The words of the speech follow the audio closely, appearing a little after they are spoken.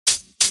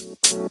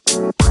Hello,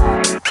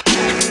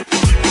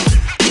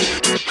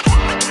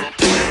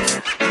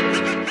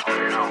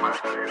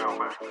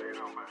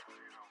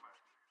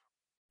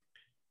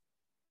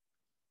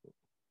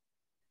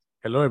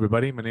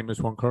 everybody. My name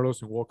is Juan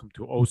Carlos, and welcome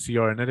to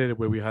OCR Unedited,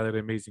 where we highlight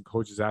amazing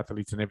coaches,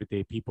 athletes, and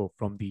everyday people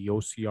from the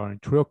OCR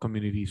and trail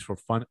communities for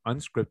fun,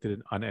 unscripted,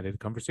 and unedited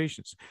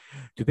conversations.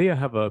 Today, I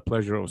have a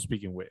pleasure of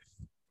speaking with.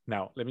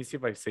 Now, let me see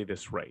if I say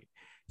this right.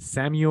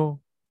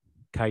 Samuel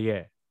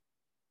Kaye.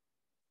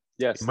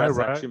 Yes, Am I that's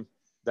right? actually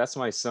that's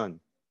my son.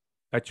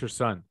 That's your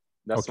son.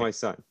 That's Okay. my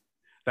son.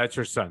 That's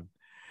your son.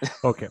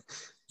 Okay.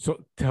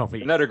 So tell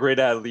me. Another great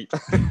athlete.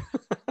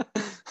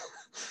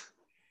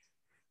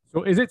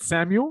 So is it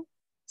Samuel?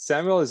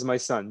 Samuel is my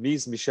son. Me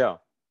is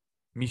Michelle.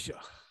 Misha.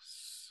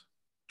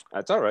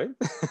 That's all right.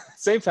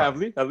 Same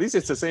family. At least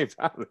it's the same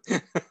family.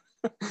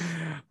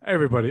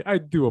 Everybody, I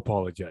do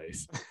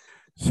apologize.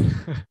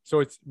 So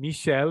it's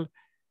Michel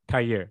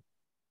Kaye.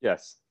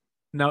 Yes.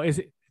 Now,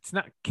 it's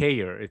not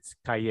Kayer, it's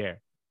Kaye.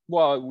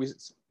 Well,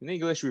 in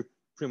English we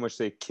pretty much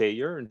say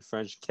Kayer, in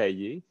French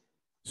Kaye.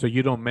 So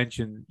you don't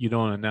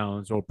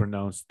announce or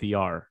pronounce the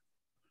R.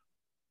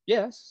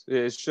 Yes,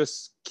 it's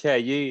just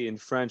Kaye in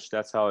French.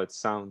 That's how it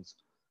sounds.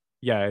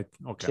 Yeah,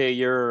 okay.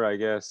 Kayer, I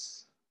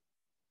guess.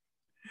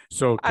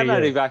 So I'm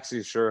not Kaye. even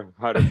actually sure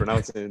how to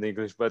pronounce it in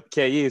English, but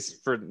Kaye is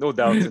for no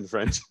doubt in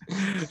French.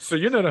 So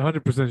you're not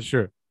 100%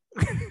 sure.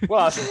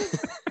 Well,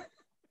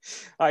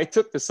 I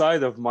took the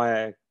side of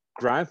my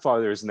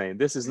grandfather's name.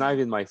 This is not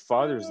even my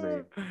father's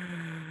name.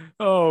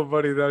 Oh,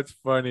 buddy, that's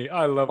funny.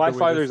 I love my the way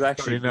father this is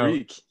actually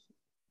Greek.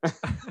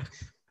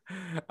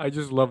 I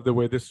just love the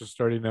way this is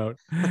starting out.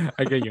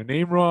 I get your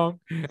name wrong,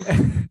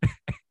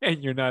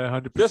 and you're not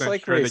 100% Just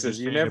like sure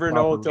races, you never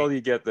know until you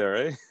get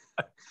there,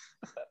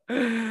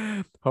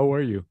 eh? How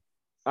are you?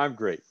 I'm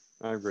great.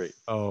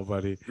 Oh,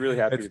 buddy. Really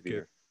happy to be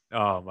here.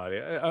 Oh, buddy.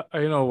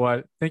 You know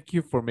what? Thank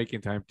you for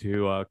making time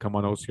to come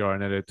on OCR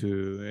and edit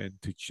to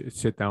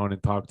sit down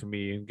and talk to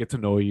me and get to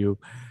know you.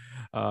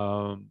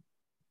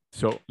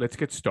 So let's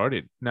get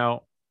started.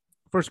 Now,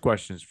 first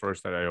questions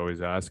first that I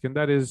always ask, and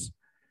that is,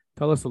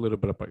 tell us a little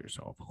bit about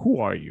yourself. Who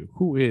are you?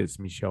 Who is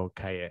Michel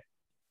Kaye?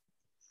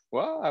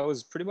 Well, I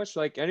was pretty much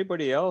like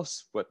anybody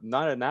else, but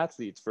not an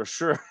athlete for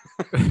sure.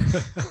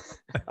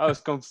 I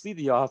was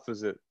completely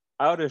opposite,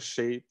 out of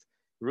shape,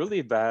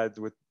 really bad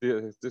with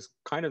this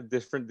kind of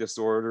different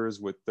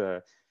disorders with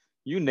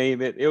you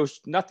name it.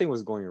 Nothing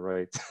was going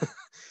right.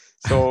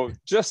 So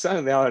just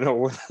suddenly out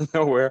of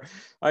nowhere,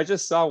 I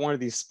just saw one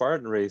of these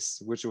Spartan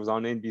race, which was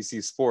on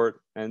NBC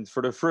Sport. And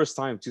for the first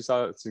time,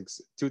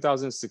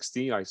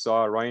 2016, I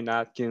saw Ryan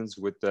Atkins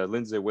with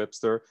Lindsay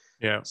Webster.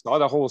 Yeah. Saw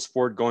the whole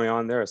sport going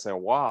on there. I said,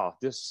 wow,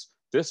 this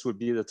would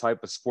be the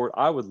type of sport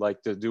I would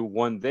like to do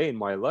one day in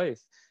my life.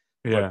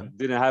 Yeah. But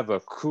didn't have a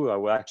clue I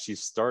would actually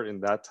start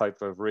in that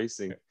type of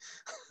racing.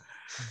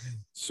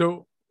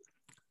 So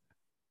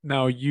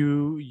now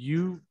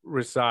you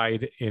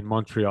reside in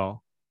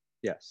Montreal.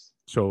 Yes.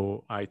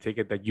 So I take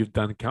it that you've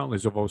done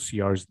countless of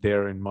OCRs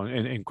there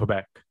in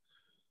Quebec.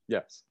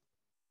 Yes.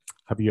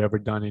 Have you ever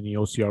done any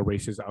OCR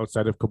races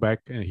outside of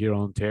Quebec and here in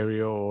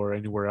Ontario or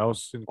anywhere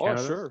else in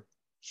Canada? Oh,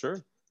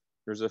 sure.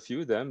 There's a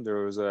few of them.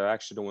 There was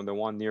actually the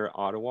one near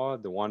Ottawa,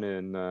 the one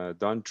in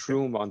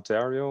Duntrum,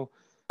 Ontario.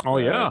 Oh,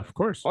 yeah, of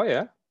course. Oh,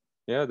 yeah.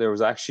 Yeah, there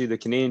was actually the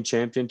Canadian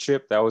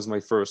Championship. That was my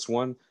first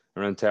one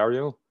in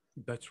Ontario.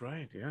 That's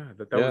right. Yeah,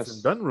 that was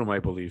in Dunroom, I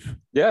believe.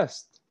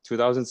 Yes,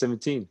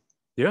 2017.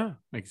 Yeah,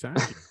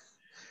 exactly.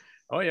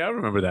 Oh, yeah, I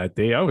remember that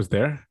day. I was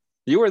there.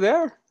 You were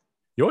there?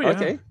 Oh, yeah.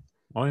 Okay.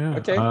 Oh, yeah.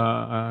 Okay.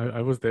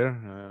 I was there.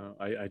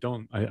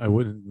 I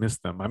wouldn't miss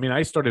them. I mean,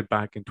 I started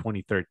back in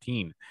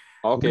 2013.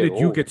 Okay. When did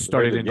you get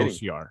started in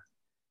OCR?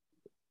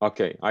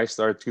 Okay, I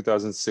started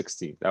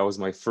 2016. That was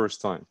my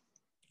first time.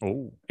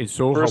 Oh, and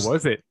so how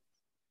was it?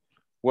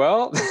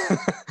 Well,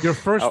 your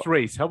first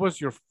race. How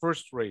was your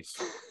first race?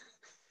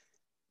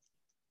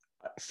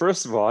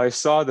 First of all, I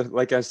saw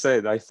like I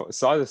said, I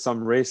saw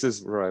some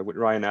races with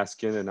Ryan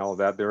Atkins and all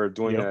that. They were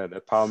doing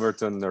the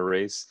Palmerton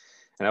race,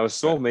 and I was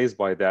so amazed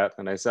by that.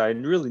 And I said, I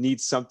really need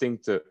something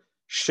to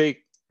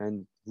shake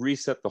and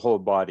reset the whole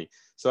body.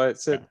 So I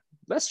said,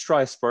 let's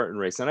try a Spartan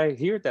race. And I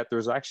hear that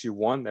there's actually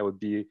one that would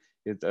be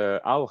at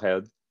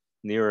Owlhead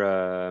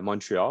near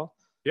Montreal.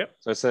 Yep.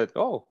 So I said,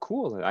 oh,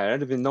 cool. I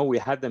didn't even know we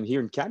had them here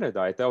in Canada.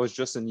 I thought it was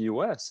just in the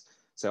US.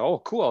 So, oh,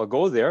 cool. I'll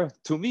go there.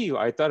 To me,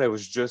 I thought it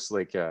was just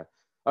like a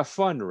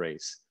fun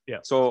race. Yeah.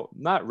 So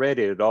not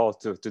ready at all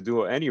to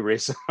do any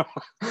race.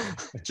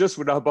 Just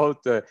with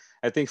about,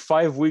 I think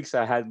 5 weeks,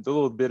 I had a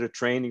little bit of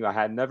training. I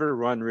had never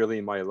run really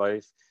in my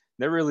life.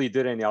 Never really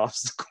did any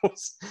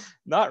obstacles.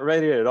 Not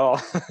ready at all.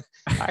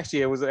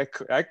 Actually,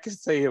 I could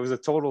say it was a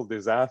total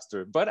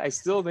disaster, but I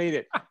still made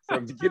it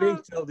from beginning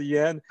till the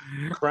end.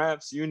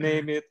 Cramps, you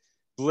name it,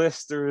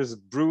 blisters,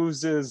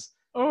 bruises,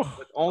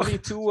 with only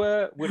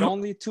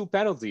two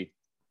penalty,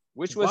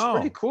 which was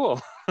pretty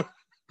cool.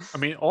 I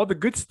mean, all the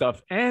good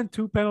stuff and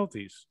 2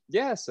 penalties.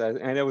 Yes,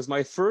 and it was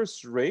my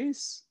first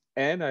race,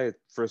 and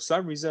for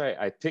some reason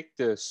I picked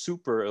the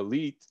super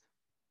elite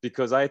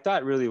because I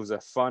thought really it was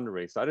a fun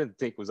race. I didn't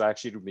think it was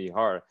actually going to be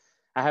hard.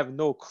 I have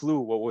no clue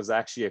what was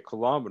actually a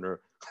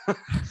kilometer.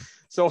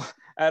 So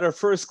at our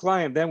first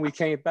climb, then we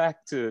came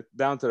back to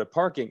down to the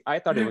parking. I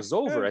thought it was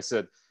over. I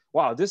said,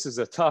 wow, this is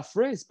a tough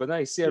race. But then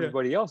I see Yeah.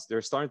 everybody else,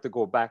 they're starting to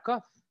go back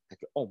up.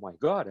 Like, oh my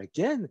God,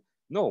 again?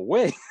 No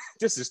way.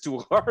 This is too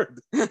hard.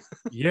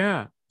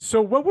 Yeah.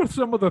 So what were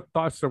some of the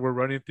thoughts that were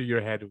running through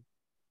your head?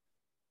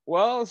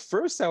 Well,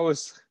 first I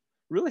was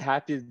really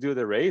happy to do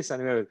the race. I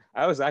mean,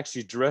 I was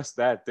actually dressed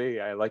that day.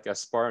 I like a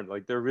Spartan,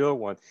 like the real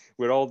one,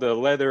 with all the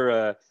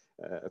leather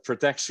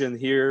protection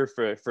here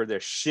for their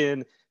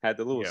shin. Had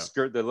the little Yeah.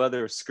 skirt, the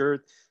leather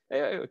skirt.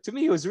 To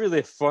me, it was really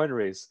a fun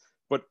race.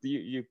 But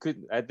you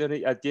could at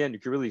the end you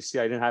could really see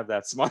I didn't have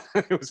that smile.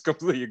 It was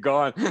completely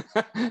gone.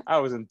 I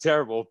was in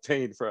terrible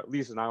pain for at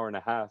least an hour and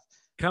a half.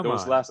 Come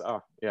Those on. last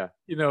hour, yeah.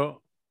 You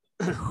know,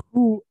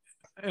 who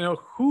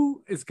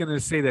who is gonna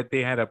say that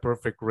they had a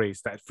perfect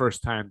race that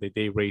first time that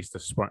they raced a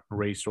Spartan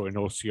race or an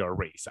OCR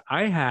race?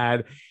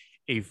 I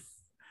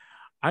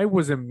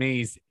was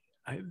amazed.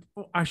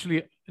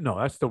 Actually, no,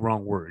 that's the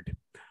wrong word.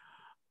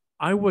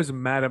 I was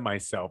mad at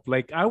myself.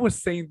 Like I was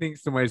saying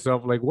things to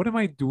myself, like, what am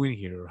I doing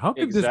here? How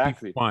can this be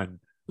Exactly.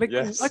 fun? Like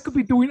I Yes. could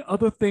be doing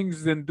other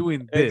things than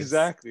doing this.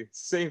 Exactly.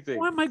 Same thing.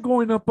 Why am I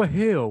going up a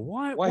hill?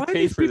 Why Why are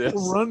pay these for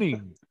people this?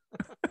 running?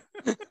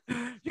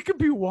 You could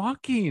be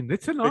walking.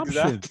 It's an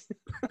option. Exactly.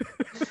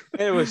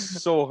 And it was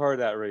so hard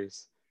that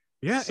race.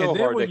 Yeah, So and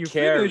then hard. when The you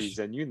carries finish,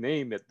 and you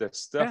name it, the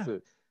stuff. yeah, and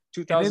then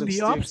the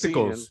 2016, and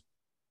obstacles.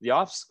 the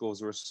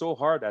obstacles were so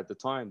hard at the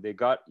time. They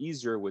got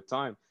easier with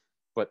time,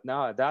 but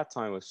now at that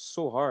time it was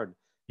so hard.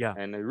 Yeah.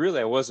 And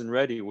I wasn't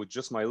ready with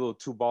just my little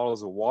 2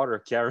 bottles of water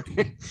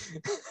carrying.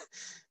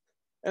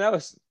 And I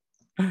was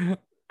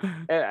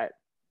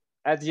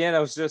at the end, I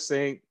was just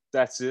saying,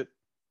 that's it,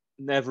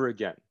 never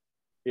again.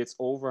 It's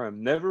over.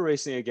 I'm never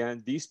racing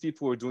again. These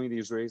people who are doing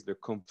these races, they're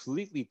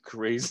completely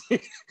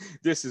crazy.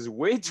 This is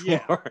way too Yeah.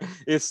 hard.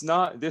 It's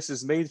not, this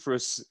is made for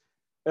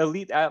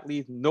elite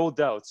athlete, no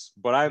doubts,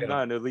 but I'm Yeah.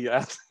 not an elite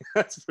athlete,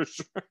 that's for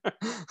sure.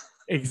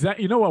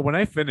 Exactly. You know what? When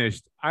I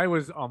finished, I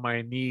was on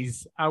my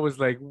knees. I was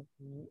like,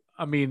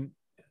 I mean,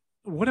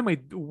 what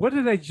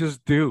did I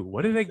just do?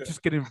 What did I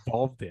just get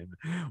involved in?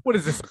 What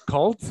is this, a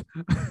cult?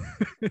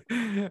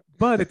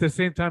 But at the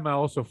same time, I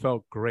also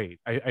felt great.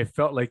 I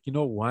felt like, you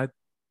know what?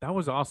 That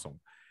was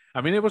awesome.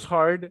 I mean, it was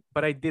hard,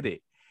 but I did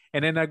it.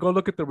 And then I go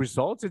look at the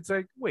results. It's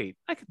like, wait,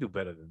 I can do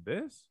better than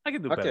this. I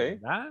can do better Okay.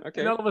 than that. Okay.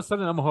 And all of a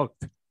sudden, I'm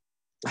hooked.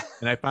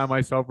 And I found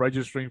myself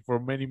registering for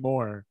many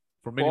more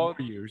Well,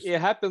 years.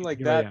 it happened like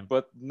Here I that, am.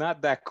 but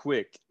not that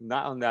quick.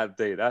 Not on that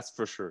day, that's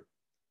for sure.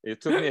 It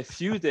took me a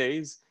few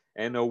days,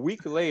 and a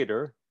week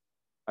later,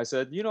 I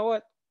said, you know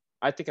what?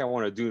 I think I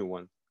want to do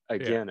one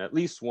again, at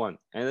least one.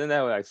 And then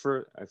I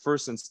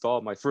first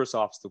installed my first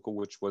obstacle,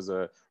 which was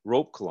a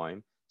rope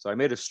climb. So I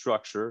made a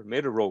structure,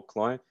 made a rope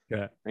climb,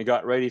 Yeah. and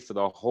got ready for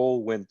the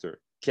whole winter.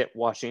 Kept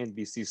watching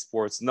NBC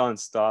Sports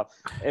nonstop,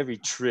 every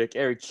trick,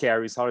 every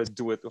carries, how to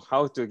do it,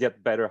 how to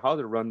get better, how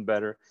to run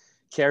better,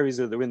 carries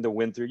in the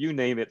winter, you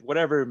name it,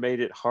 whatever made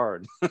it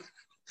hard. Oh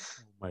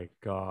my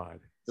God.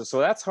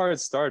 So that's how it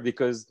started,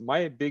 because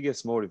my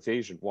biggest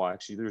motivation, well,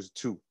 actually, there's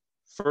two.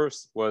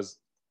 First was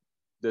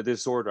the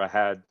disorder I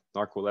had,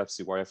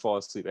 narcolepsy, where I fall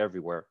asleep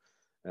everywhere.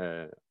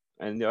 And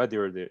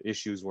the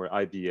issues were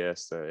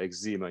IBS,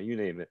 eczema, you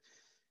name it.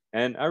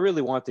 And I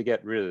really want to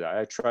get rid of that.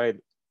 I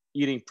tried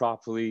eating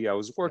properly. I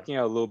was working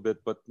out a little bit,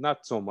 but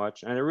not so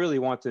much. And I really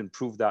want to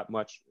improve that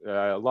much,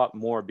 a lot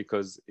more,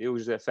 because it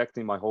was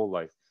affecting my whole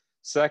life.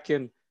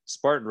 Second,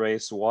 Spartan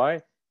race.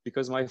 Why?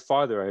 Because my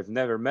father, I've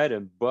never met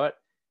him, but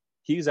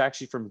he's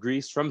actually from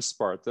Greece, from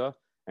Sparta.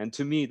 And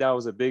to me, that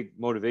was a big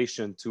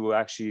motivation to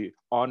actually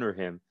honor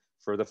him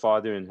for the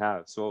father and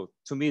have. So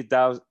to me,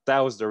 that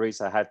was the race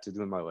I had to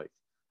do in my life.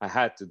 I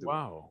had to do it.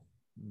 Wow.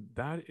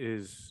 That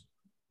is,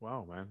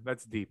 wow, man.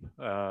 That's deep.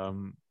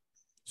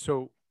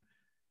 So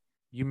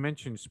you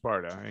mentioned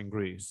Sparta in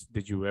Greece.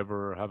 Did you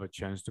ever have a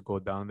chance to go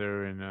down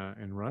there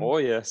and run? Oh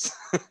yes,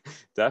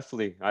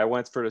 definitely. I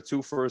went for the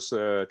two first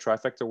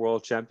Trifecta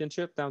World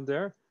Championship down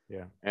there,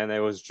 Yeah. and it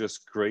was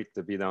just great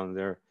to be down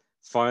there.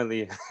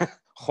 Finally,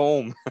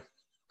 home.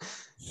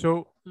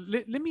 So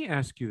let me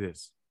ask you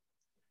this.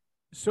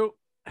 So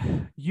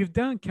you've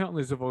done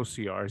countless of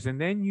OCRs, and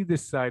then you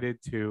decided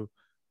to,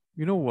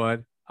 you know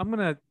what? I'm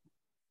gonna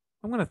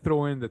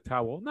throw in the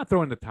towel. Not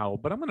throw in the towel,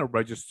 but I'm gonna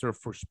register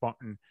for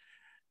Spartan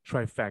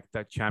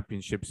Trifecta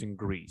Championships in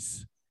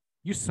Greece.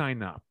 You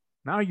sign up.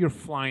 Now you're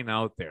flying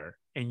out there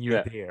and you're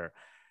Yeah. there.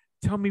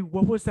 Tell me,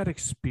 what was that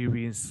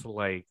experience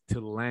like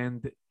to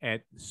land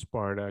at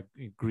Sparta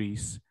in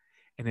Greece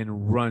and then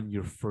run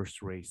your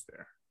first race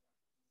there?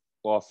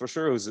 Well, for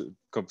sure, it was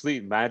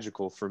complete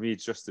magical for me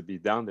just to be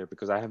down there,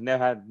 because I have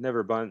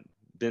never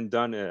been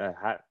done.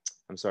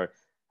 I'm sorry,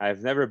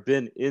 I've never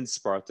been in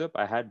Sparta.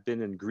 I had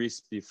been in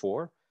Greece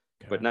before,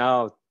 but Okay.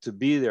 now to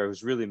be there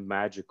was really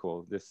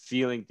magical. The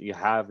feeling you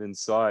have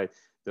inside,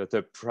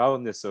 the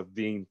proudness of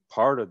being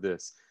part of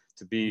this,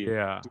 to be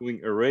Yeah.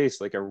 doing a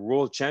race like a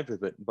world champion,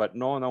 but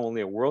not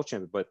only a world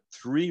champion, but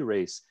three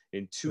race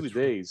in two That's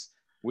right. days,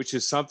 which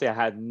is something I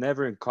had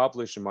never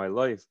accomplished in my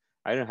life.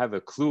 I didn't have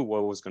a clue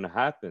what was going to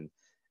happen.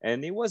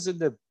 And it wasn't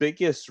the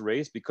biggest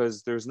race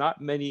because there's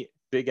not many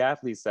big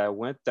athletes that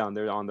went down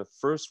there on the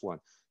first one.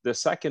 The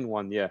second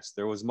one, yes,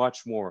 there was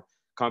much more.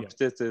 Yeah.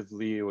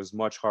 Competitively, it was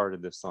much harder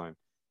this time.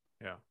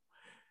 Yeah.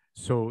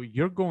 So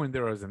you're going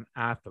there as an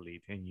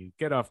athlete and you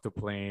get off the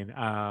plane.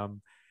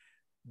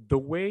 The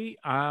way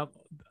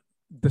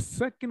the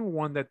second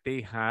one that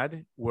they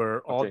had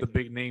where all Okay. the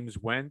big names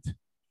went,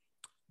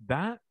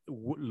 that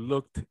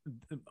looked,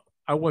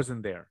 I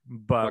wasn't there,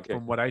 but Okay.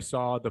 from what I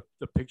saw, the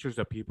pictures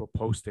that people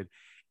posted,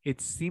 it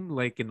seemed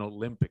like an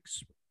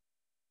Olympics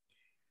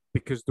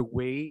because the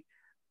way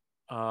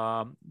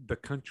the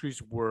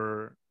countries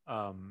were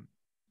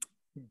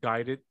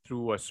guided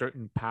through a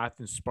certain path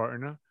in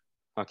Sparta,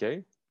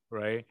 Okay.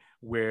 right?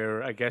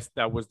 Where I guess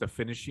that was the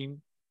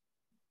finishing,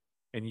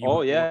 and you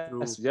Oh would go yes,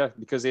 through. yeah,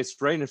 because it's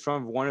right in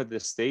front of one of the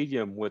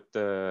stadium with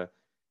the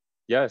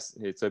yes,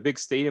 it's a big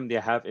stadium they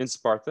have in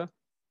Sparta,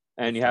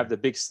 and you That's have right. the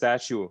big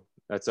statue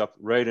that's up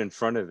right in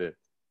front of it.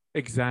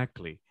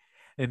 Exactly.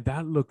 And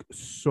that looked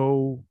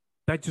so,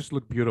 that just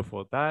looked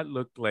beautiful. That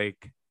looked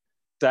like,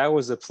 That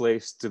was a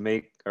place to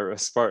make a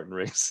Spartan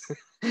race,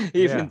 even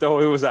yeah, though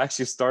it was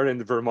actually started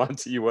in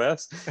Vermont,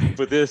 US.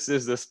 But this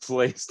is this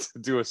place to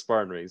do a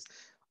Spartan race.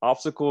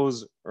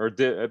 Obstacles are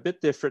a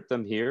bit different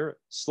than here,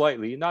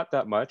 slightly, not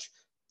that much,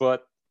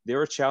 but they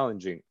were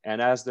challenging.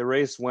 And as the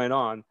race went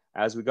on,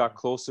 as we got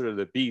closer to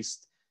the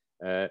beast,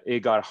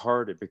 it got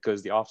harder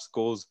because the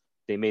obstacles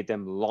they made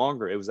them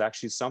longer. It was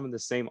actually some of the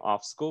same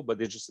obstacle, but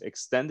they just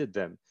extended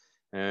them.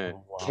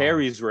 oh, wow.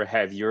 Carries were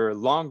heavier,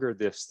 longer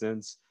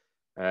distance.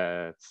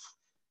 Uh,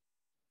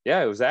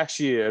 yeah, it was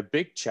actually a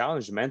big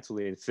challenge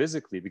mentally and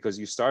physically because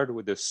you started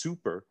with the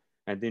super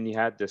and then you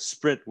had the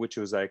sprint, which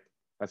was like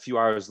a few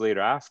hours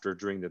later after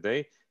during the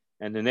day.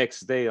 And the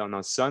next day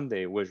on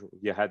Sunday, which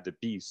you had the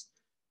beast.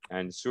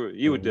 And so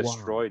you would Wow.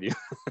 destroy you.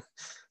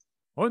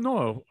 Oh,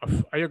 no,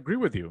 I agree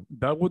with you.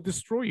 That would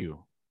destroy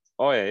you.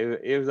 Oh, yeah,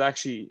 it was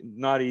actually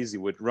not easy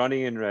with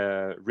running in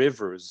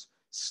rivers,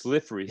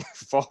 slippery,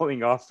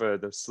 falling off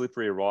the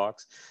slippery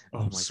rocks, Oh,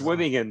 my God.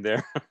 swimming in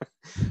there.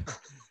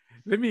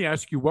 Let me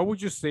ask you, what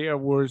would you say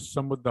were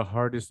some of the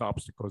hardest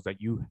obstacles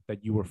that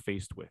you were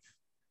faced with?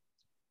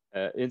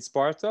 In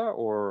Sparta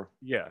or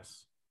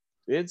Yes.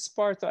 in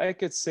Sparta, I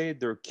could say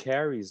their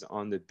carries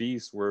on the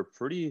beast were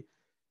pretty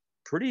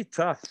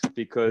tough Very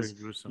because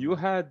you gruesome.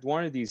 had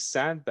one of these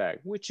sandbag,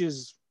 which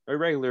is a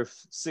regular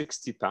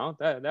 60 pound.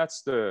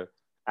 That's the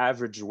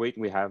average weight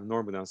we have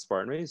normally on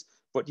Spartan race.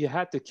 But you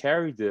had to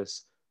carry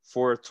this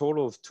for a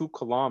total of 2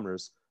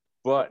 kilometers.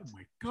 Oh But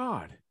my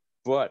God.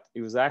 but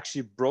it was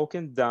actually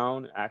broken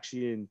down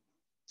actually in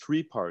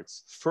three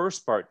parts.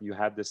 First part, you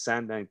had the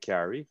sandbag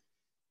carry.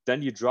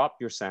 Then you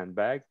dropped your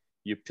sandbag.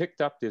 You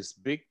picked up this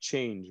big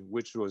chain,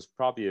 which was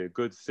probably a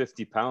good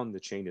 50 pound, the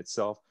chain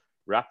itself,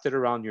 wrapped it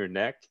around your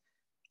neck,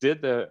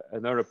 did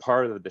another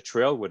part of the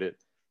trail with it,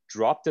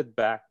 dropped it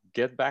back,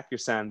 get back your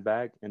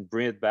sandbag, and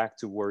bring it back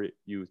to where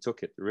you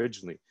took it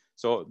originally.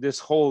 So this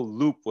whole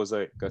loop was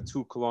like a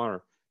 2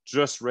 kilometer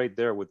just right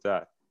there with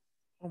that.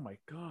 Oh my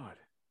God.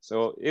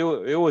 So it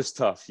was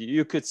tough.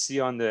 You could see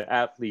on the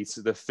athletes,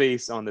 the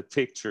face on the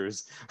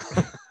pictures,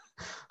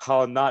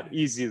 how not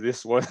easy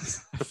this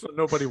was. So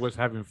nobody was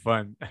having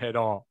fun at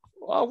all.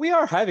 Well, we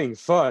are having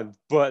fun,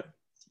 but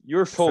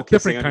you're It's a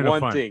focusing different on kind of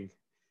one fun. thing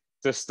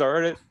to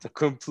start it, to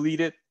complete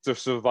it, to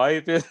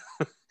survive it,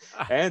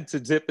 Ah, and to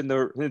dip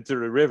into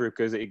the river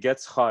because it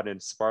gets hot in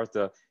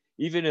Sparta.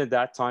 Even at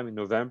that time in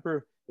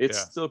November, it's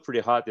yeah. still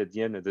pretty hot at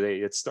the end of the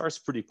day. It starts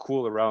pretty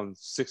cool around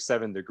 6,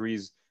 7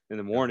 degrees in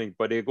the Yeah. morning,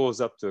 but it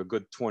goes up to a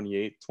good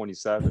 28,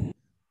 27.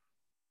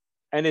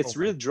 And Oh it's my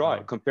really dry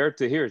God. compared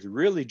to here. It's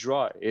really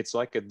dry. It's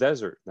like a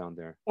desert down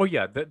there. Oh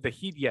yeah, the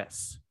heat,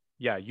 yes.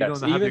 Yeah, you Yes,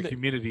 don't have the even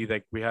humidity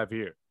like we have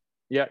here.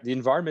 yeah, the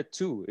environment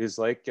too is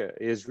like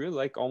is really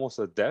like almost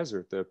a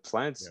desert. The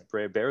plants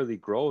Yeah. barely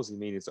grows. I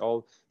mean, it's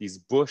all these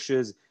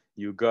bushes.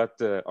 You got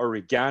the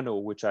oregano,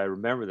 which I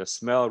remember the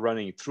smell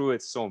running through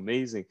it. So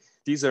amazing.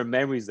 These are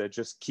memories that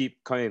just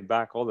keep coming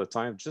back all the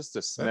time. Just the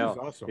That is smell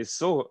awesome. is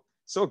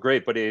so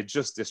great, but it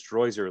just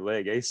destroys your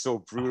leg. It's so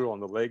Ah, brutal on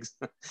the legs.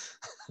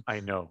 I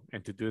know.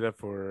 And to do that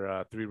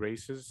for 3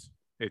 races,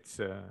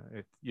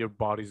 your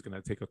body's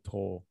gonna take a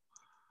toll.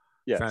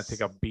 It's gonna take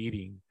Yes, a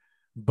beating.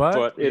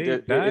 But but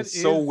hey, that it's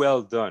so is,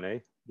 well done, eh?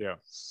 yeah,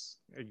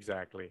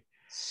 exactly.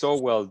 So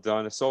well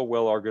done, so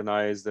well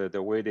organized.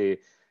 The way they,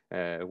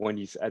 when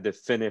you at the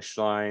finish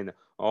line,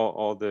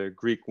 all the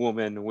Greek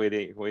women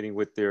waiting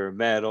with their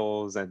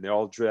medals, and they're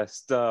all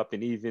dressed up,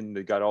 and even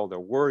they got all the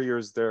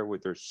warriors there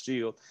with their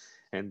shield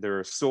and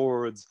their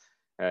swords.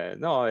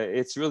 No,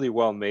 it's really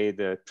well made.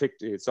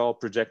 It's all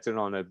projected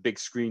on a big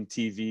screen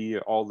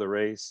TV, all the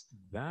race.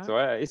 That So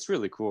it's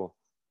really cool.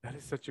 that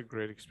is such a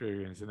great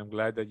experience, and I'm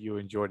glad that you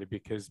enjoyed it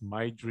because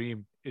my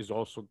dream is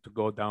also to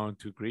go down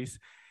to Greece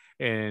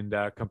and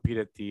compete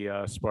at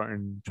the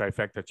Spartan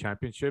Trifecta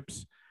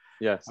Championships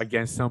Yes.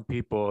 against some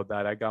people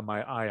that I got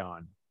my eye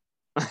on,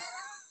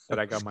 that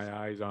I got my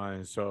eyes on.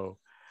 And so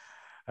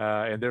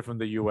and they're from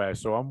the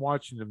U.S. So I'm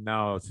watching them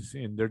now,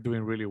 and they're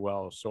doing really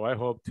well. So I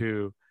hope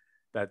to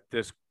that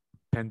this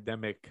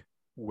pandemic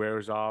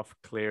wears off,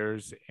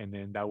 clears, and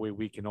then that way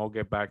we can all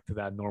get back to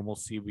that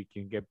normalcy. We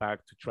can get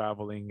back to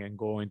traveling and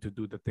going to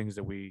do the things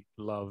that we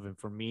love. And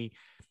for me,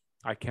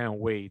 I can't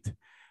wait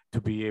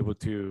to be able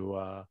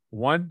to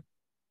one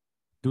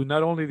do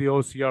not only the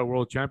OCR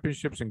World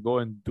Championships and go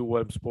and do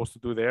what I'm supposed to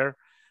do there,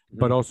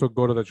 but also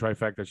go to the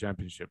Trifecta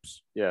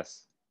Championships.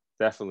 Yes,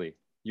 definitely.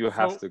 You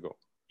have to go.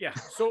 Yeah.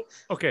 So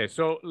okay.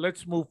 So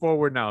let's move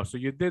forward now. So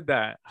you did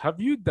that.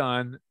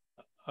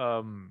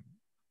 Um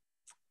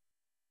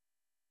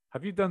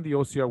have you done the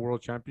OCR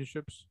World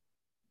Championships?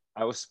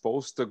 I was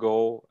supposed to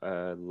go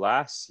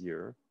last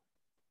year,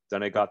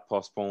 then it got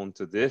postponed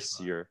to this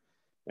year,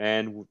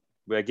 and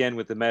again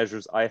with the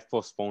measures, I've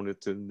postponed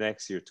it to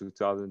next year,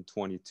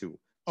 2022.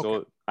 Okay.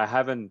 So I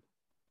haven't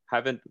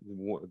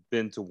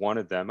been to one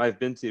of them. I've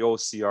been to the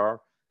OCR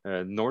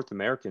North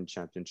American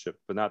Championship,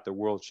 but not the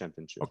World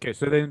Championship. Okay,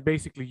 so then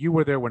basically you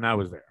were there when I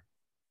was there.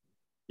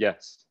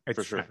 Yes,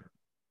 for sure.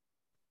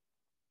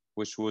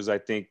 Which was, I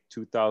think,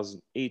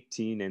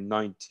 2018 and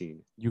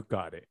 19. You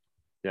got it.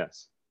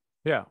 Yes.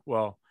 Yeah,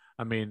 well,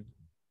 I mean,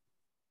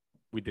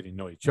 we didn't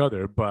know each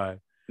other, but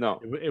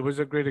no, it was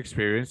a great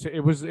experience.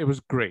 It was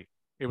great.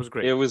 It was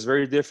great. It was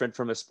very different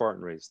from a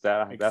Spartan race.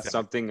 That's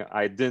something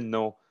I didn't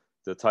know,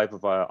 the type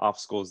of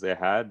obstacles they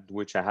had,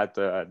 which I had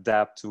to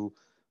adapt to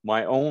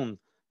my own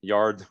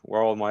yard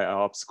where all my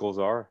obstacles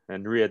are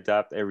and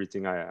readapt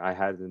everything I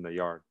had in the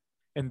yard.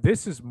 And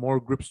this is more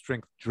grip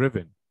strength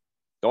driven.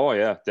 Oh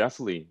yeah,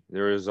 definitely.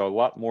 There is a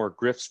lot more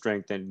grip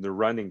strength in the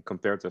running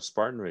compared to a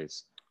Spartan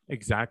race.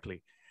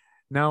 Exactly.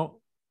 Now,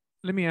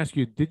 let me ask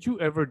you, did you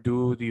ever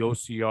do the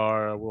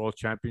OCR World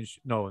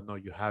Championship? No,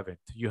 you haven't.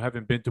 You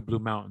haven't been to Blue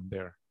Mountain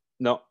there.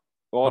 No.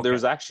 Well, okay. There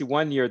was actually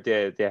one year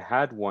they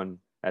had one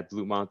at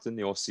Blue Mountain,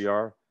 the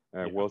OCR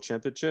World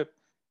Championship.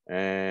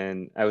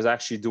 And I was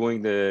actually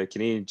doing the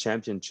Canadian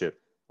Championship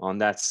on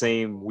that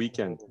same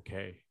weekend.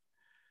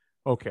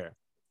 Okay.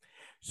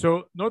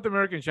 So North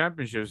American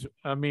Championships,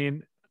 I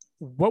mean,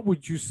 what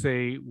would you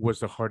say was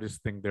the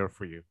hardest thing there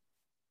for you?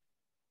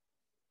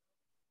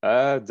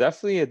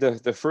 Definitely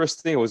the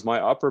first thing was my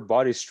upper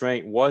body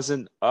strength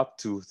wasn't up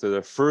to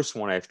the first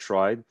one I've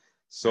tried.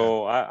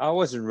 So I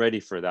wasn't ready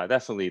for that.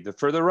 Definitely.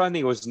 For the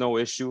running was no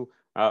issue.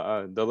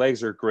 The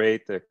legs are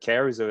great. The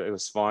carries, it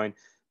was fine.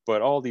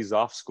 But all these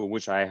obstacles,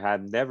 which I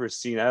had never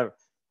seen ever,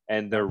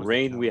 and the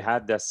rain we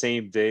had that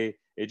same day,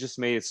 it just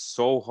made it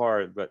so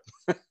hard. But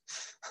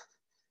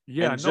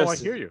yeah, no, I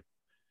hear you.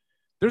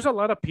 There's a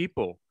lot of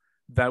people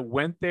that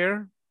went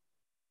there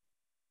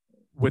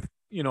with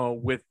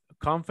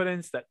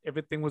confidence that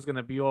everything was going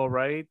to be all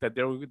right, that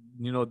there,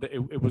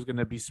 it was going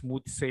to be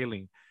smooth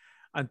sailing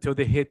until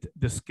they hit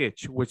the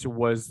sketch, which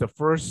was the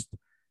first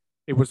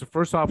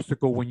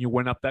obstacle when you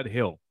went up that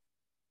hill.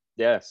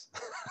 Yes.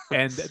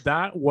 And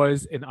that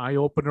was an eye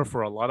opener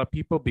for a lot of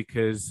people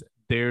because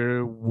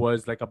there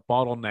was like a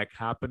bottleneck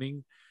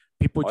happening.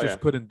 People just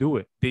couldn't do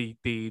it.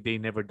 They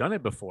never done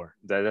it before.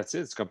 That's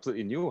it. It's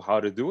completely new how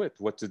to do it,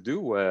 what to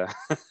do.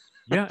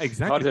 Yeah,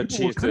 exactly. How to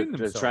achieve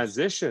the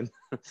transition.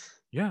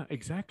 Yeah,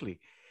 exactly.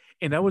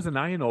 And that was an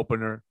eye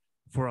opener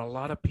for a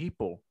lot of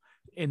people.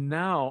 And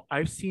now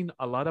I've seen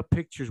a lot of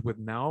pictures with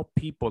now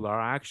people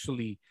are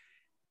actually,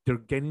 they're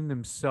getting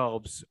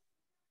themselves,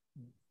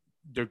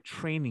 they're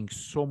training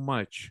so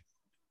much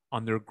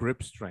on their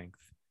grip strength.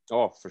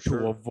 Oh, for sure.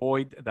 To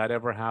avoid that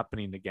ever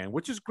happening again,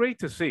 which is great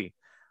to see.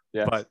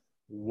 Yes. But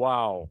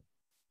wow.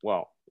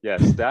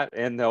 Yes, that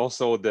and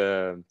also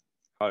the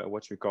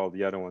what you call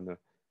the other one, the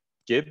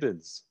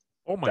Gibbons.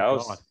 Oh my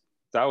God.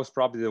 That was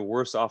probably the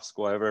worst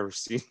obstacle I've ever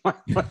seen in my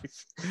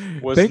life.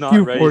 Was Thank not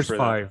you, ready Force for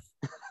 5.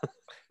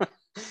 That.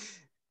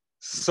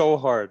 So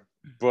hard,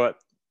 but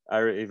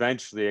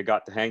eventually I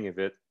got the hang of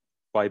it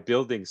by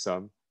building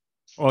some.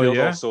 Build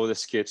also the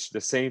sketch,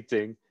 the same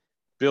thing.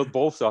 Build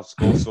both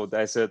obstacles. So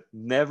I said,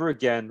 never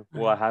again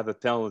will I have a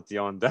penalty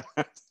on that,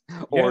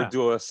 or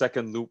do a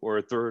second loop or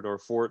a third or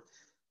fourth.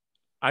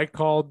 I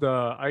called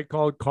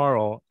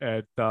Carl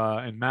at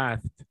in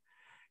math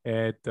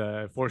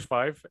at Force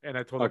 5, and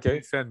I told them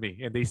please send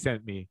me, and they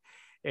sent me,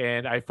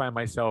 and I find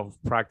myself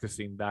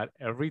practicing that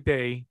every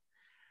day,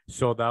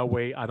 so that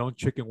way I don't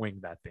chicken wing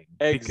that thing.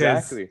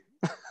 Exactly.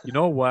 Because, you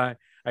know what?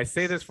 I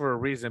say this for a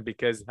reason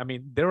because I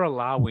mean they're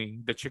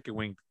allowing the chicken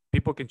wing.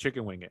 People can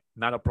chicken wing it,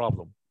 not a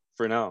problem.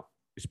 For now,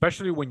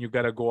 especially when you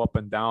got to go up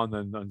and down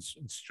on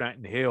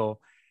Stratton Hill,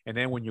 and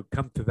then when you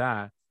come to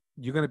that,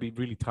 you're gonna be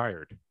really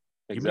tired.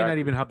 Exactly. You may not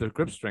even have the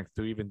grip strength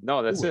to even.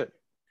 No, that's it.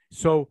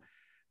 So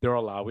they're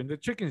allowing the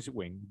chicken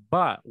wing.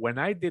 But when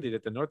I did it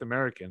at the North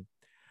American,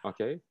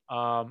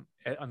 on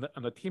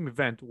the team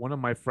event, one of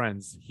my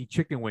friends, he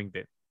chicken winged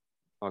it.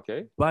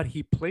 Okay. But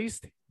he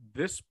placed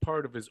this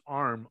part of his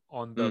arm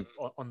on the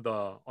on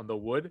the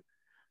wood,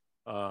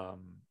 on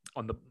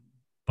the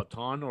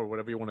baton or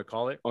whatever you want to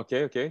call it.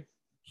 Okay.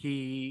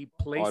 He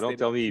placed. Oh, don't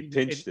tell me he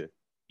pinched it.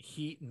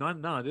 He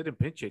I didn't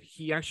pinch it.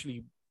 He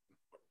actually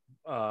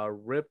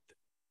ripped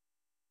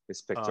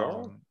his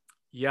pectoral.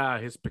 Yeah,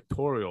 his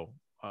pectoral.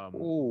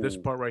 This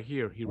Oh, part right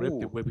here, he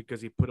ripped it oh, with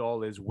because he put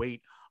all his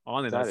weight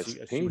on it that as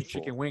is he was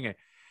chicken painful. winging,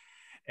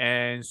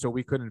 and so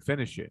we couldn't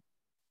finish it.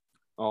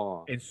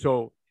 Oh, And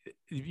so,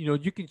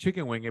 you can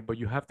chicken wing it, but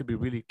you have to be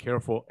really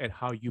careful at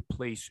how you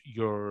place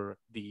the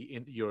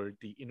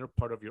inner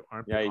part of your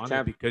yeah, armpit you on it,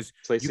 can't because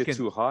place you it can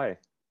too high.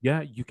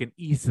 yeah, you can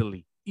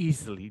easily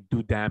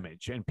do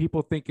damage, and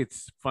people think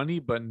it's funny,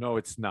 but no,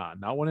 it's not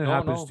when it No,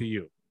 happens to no.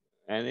 you.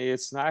 And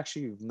it's not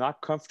actually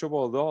not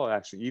comfortable at all,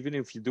 actually. Even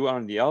if you do it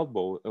on the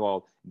elbow,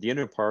 well, the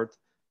inner part,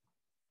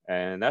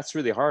 and that's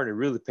really hard and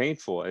really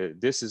painful.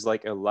 This is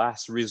like a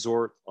last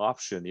resort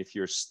option if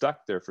you're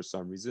stuck there for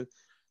some reason.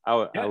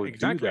 I Yeah, would do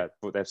exactly. that,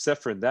 but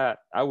except for that,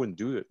 I wouldn't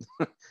do it.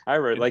 I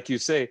read, And like you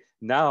say,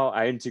 now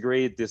I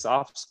integrate this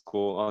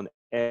obstacle on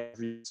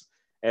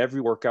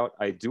every workout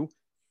I do,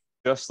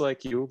 just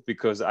like you,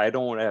 because I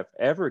don't want to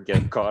ever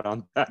get caught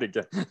on that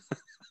again.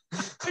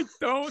 I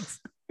don't.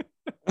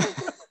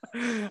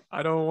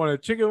 I don't want to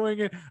chicken wing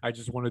it. I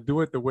just want to do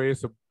it the way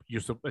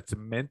it's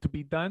meant to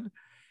be done.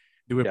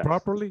 Do it Yeah,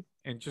 properly,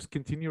 and just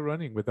continue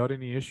running without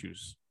any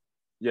issues.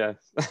 yeah,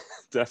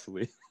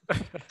 definitely.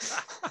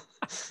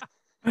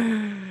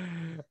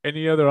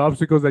 Any other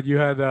obstacles that you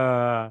had?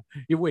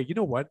 Wait, you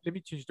know what? Let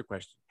me change the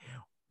question.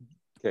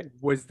 Okay,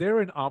 Was there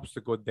an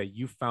obstacle that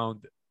you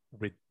found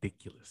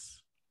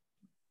ridiculous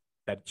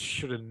that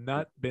should have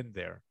not been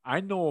there?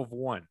 I know of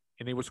one,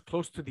 and it was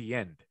close to the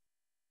end.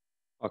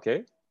 okay.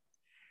 It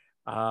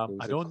I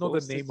was a don't know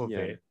the close to name the of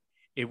end. it.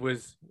 It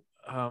was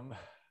um,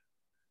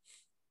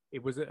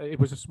 it was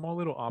a small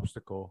little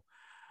obstacle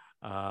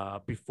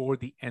before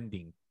the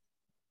ending.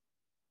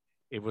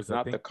 It was, I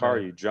Not the think, car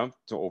you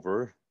jumped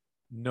over.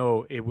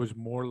 no, it was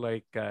more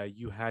like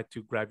you had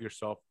to grab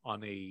yourself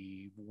on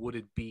a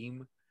wooded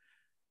beam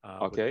with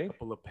a Okay.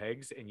 couple of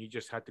pegs, and you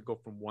just had to go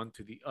from one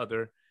to the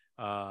other.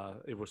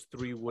 It was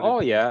three wooded Oh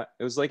beams, yeah,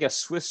 it was like a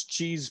Swiss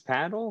cheese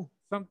panel.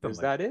 something Is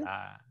like that it?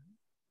 that.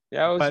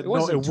 Yeah, it was. It But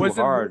no, it wasn't too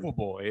wasn't hard.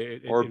 movable.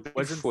 Or It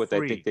wasn't Bigfoot, I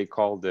think free. they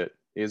called it.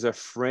 Is a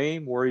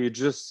frame where you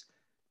just.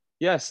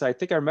 Yes, I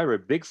think I remember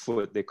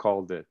Bigfoot. They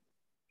called it.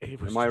 It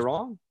Am was I just,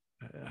 wrong?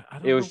 I It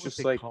don't know was what just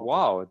they like, called it.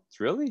 wow, it's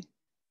really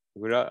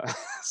without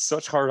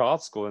such hard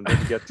obstacle, and then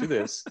you get to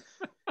this.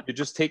 You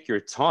just take your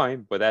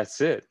time, but that's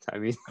it. I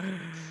mean,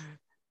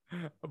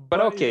 but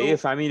But okay,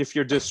 if I mean if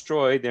you're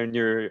destroyed and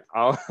you're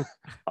out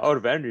out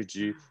of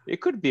energy,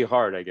 it could be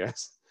hard, I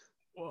guess.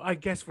 well, I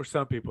guess for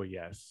some people,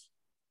 yes.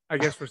 I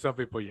guess for some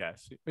people,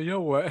 yes. You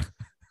know what?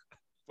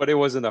 But it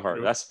wasn't a hard,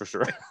 Joke. that's for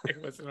sure.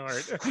 It wasn't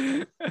hard.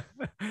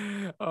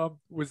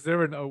 Was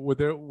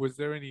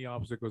there any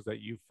obstacles that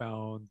you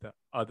found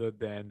other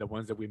than the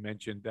ones that we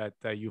mentioned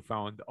that you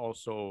found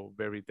also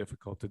very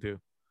difficult to do?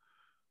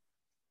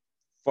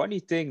 Funny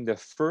thing, the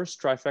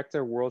first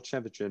trifecta world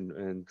championship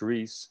in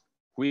Greece,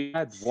 we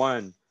had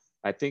one.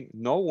 I think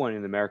no one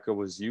in America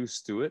was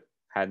used to it,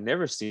 had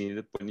never seen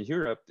it, but in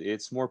Europe,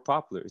 it's more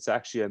popular. It's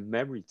actually a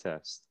memory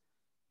test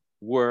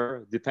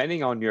where,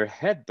 depending on your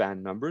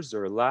headband numbers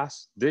or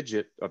last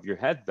digit of your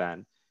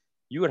headband,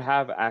 you would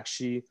have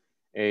actually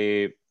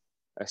a,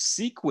 a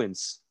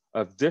sequence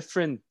of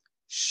different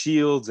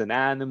shields and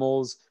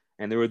animals,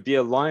 and there would be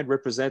a line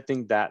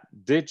representing that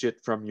digit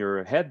from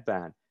your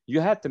headband. You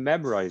had to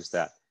memorize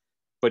that,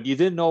 but you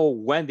didn't know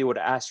when they would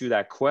ask you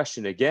that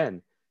question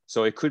again.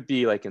 So it could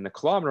be like in a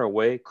kilometer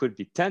away, could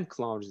be 10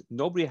 kilometers.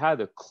 Nobody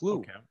had a clue.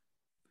 Okay.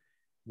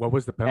 What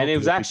was the And it penalty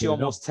was if you actually didn't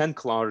know? almost 10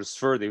 kilometers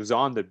further. It was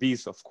on the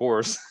beach, of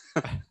course.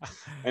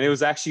 And it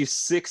was actually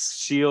six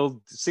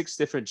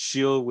different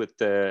shield with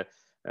the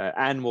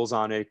animals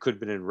on it. It could have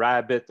been a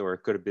rabbit or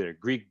it could have been a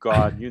Greek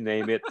god, you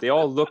name it. They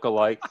all look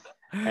alike.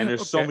 And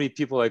there's so Okay. many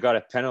people that got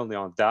a penalty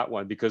on that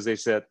one because they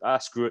said,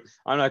 screw it.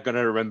 I'm not going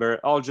to remember.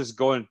 I'll just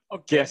go and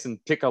Okay. guess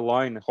and pick a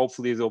line.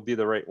 Hopefully, it'll be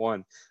the right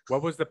one.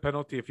 What was the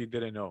penalty if you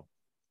didn't know?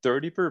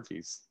 30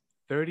 burpees.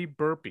 30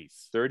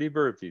 burpees. 30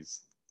 burpees.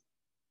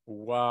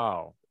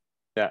 Wow.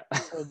 Yeah.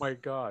 Oh my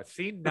God.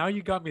 See, now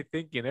you got me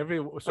thinking.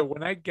 So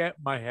when I get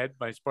my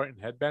Spartan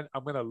headband,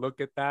 I'm gonna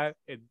look at that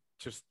and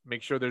just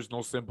make sure there's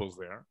no symbols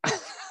there.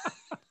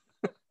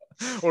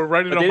 Or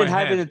write it But on they my didn't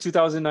have it hand. in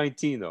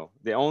 2019, though.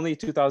 They only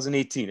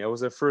 2018. It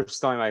was the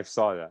first time I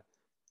saw that.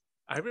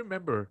 I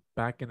remember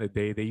back in the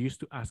day, they used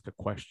to ask a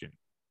question,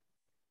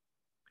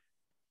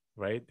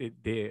 right?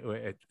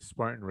 At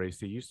Spartan race,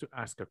 they used to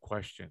ask a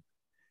question.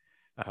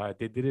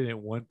 They did it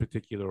in one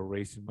particular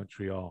race in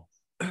Montreal,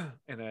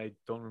 and I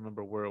don't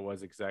remember where it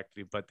was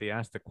exactly, but they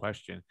asked a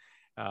question.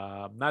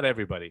 Not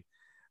everybody,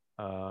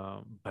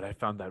 but I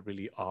found that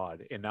really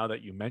odd. And now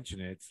that you mention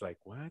it, it's like,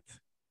 what?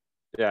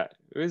 Yeah,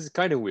 it was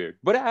kind of weird,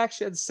 but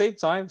actually at the same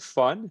time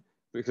fun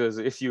because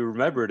if you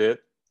remembered it,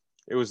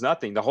 it was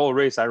nothing. The whole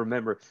race, I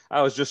remember,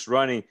 I was just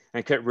running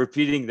and kept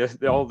repeating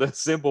all the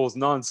symbols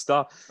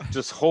nonstop,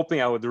 just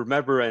hoping I would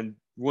remember and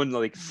wouldn't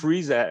like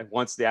freeze at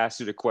once they asked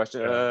you the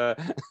question. Yeah.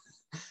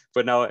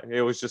 But now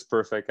it was just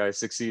perfect. I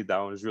succeeded. That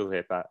one. I was really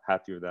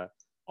happy with that.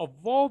 Of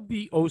all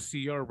the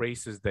OCR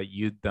races that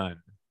you've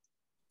done,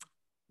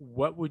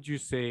 what would you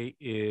say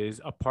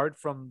is, apart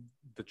from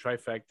the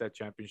trifecta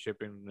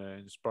championship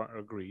in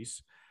Sparta,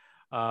 Greece.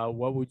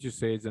 What would you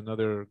say is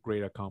another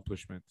great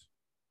accomplishment?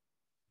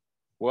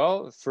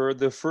 Well, for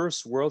the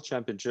first World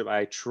Championship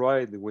I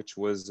tried, which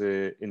was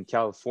in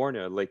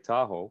California, Lake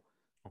Tahoe,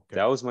 that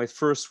Okay. was my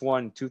first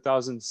one,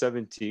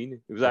 2017.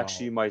 It was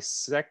actually Wow. my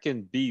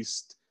second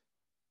beast,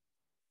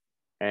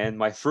 and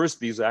my first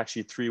beast was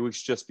actually 3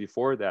 weeks just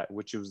before that,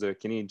 which was the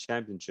Canadian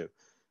Championship.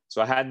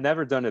 So I had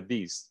never done a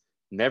beast,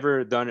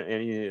 never done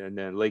any in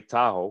Lake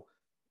Tahoe.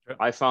 Yeah.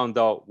 I found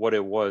out what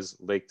it was,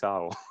 Lake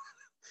Tahoe,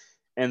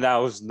 and that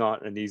was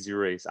not an easy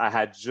race. I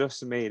had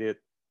just made it,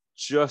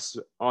 just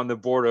on the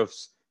board of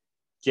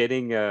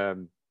getting uh,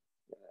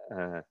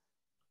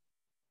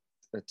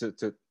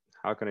 to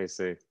how can I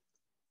say,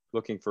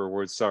 looking for a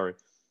word. Sorry.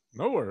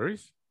 No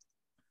worries.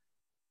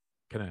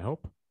 Can I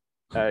help?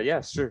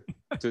 Yeah, sure.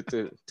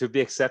 To be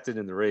accepted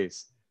in the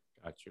race.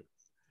 Got you.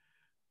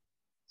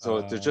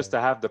 So to just to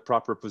have the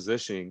proper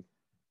positioning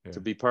Yeah. to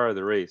be part of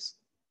the race.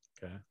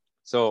 Okay.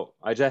 So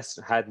I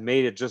just had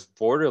made it just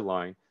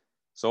borderline.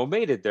 So I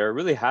made it there,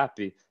 really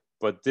happy,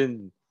 but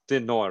didn't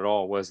know at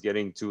all was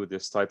getting to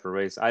this type of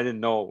race. I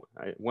didn't know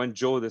when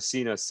Joe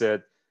DeCina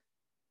said,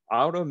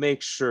 "I want to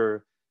make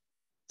sure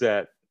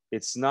that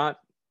it's not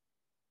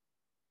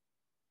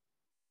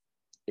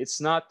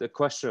it's not a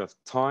question of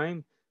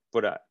time,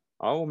 but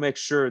I will make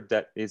sure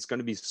that it's going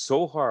to be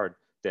so hard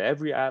that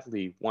every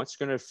athlete, once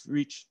you're going to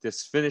reach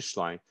this finish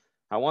line,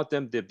 I want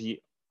them to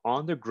be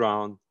on the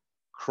ground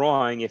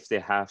crying if they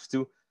have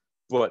to,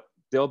 but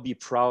they'll be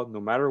proud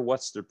no matter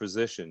what's their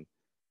position."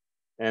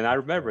 And I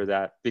remember Okay.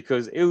 that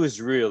because it was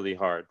really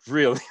hard,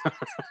 really.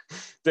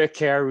 The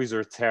carries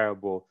are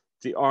terrible.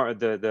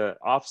 The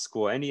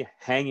obstacle, any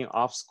hanging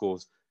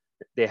obstacles,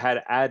 they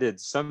had added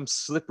some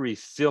slippery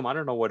film. I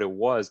don't know what it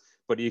was,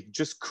 but you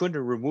just couldn't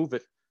remove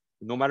it.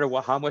 No matter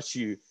what, how much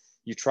you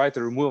tried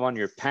to remove on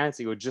your pants,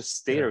 it would just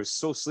stay there. Yeah. It was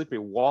so slippery.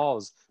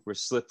 Walls were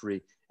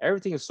slippery.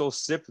 Everything is so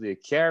slippery. The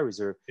carries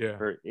Yeah.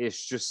 are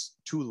it's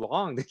just too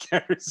long. The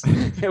carries,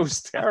 it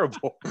was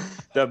terrible.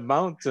 The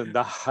mountain,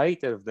 the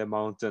height of the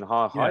mountain,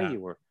 how high Yeah.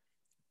 you were.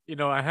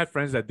 I had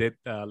friends that did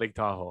Lake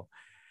Tahoe,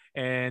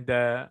 and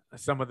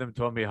some of them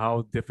told me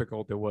how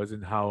difficult it was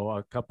and how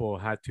a couple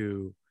had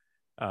to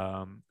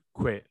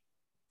quit,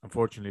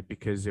 unfortunately,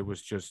 because it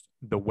was just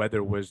the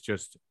weather was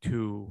just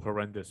too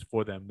horrendous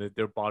for them, that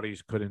their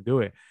bodies couldn't do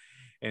it.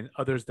 And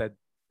others that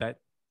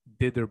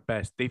did their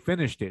best, they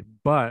finished it,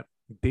 but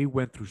they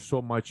went through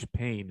so much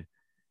pain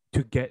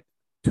to get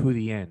to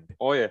the end,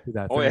 Oh yeah, to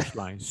that oh yeah, finish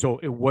line. So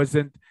it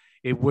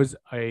was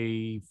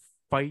a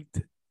fight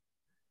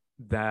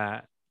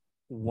that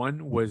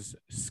one was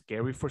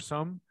scary for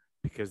some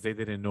because they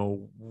didn't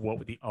know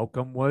what the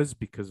outcome was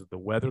because of the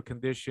weather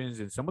conditions,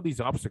 and some of these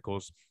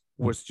obstacles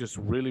was just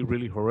really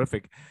really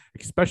horrific,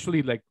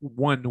 especially like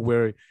one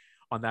where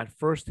on that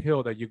first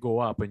hill that you go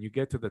up and you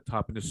get to the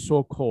top and it's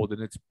so cold and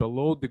it's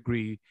below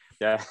degree,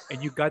 yeah.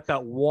 and you got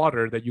that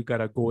water that you got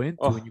to go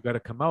into and Oh, you got to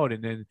come out,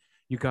 and then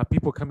you got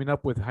people coming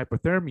up with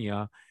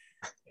hypothermia,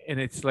 and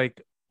it's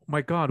like, oh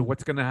my god,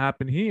 what's going to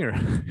happen here?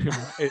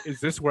 Is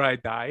this where I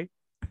die?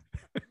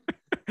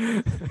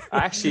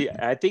 actually,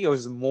 I think it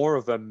was more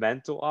of a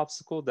mental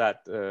obstacle, that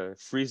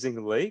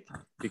freezing lake,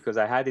 because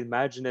I had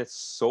imagined it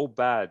so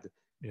bad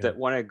Yeah. that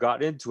when I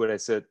got into it, I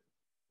said,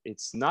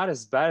 it's not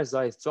as bad as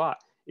I thought.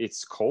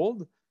 It's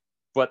cold,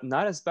 but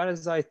not as bad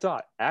as I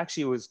thought.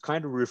 Actually, it was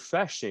kind of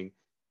refreshing,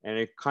 and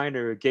it kind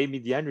of gave me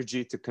the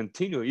energy to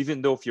continue,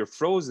 even though if you're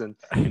frozen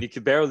and you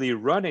can barely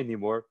run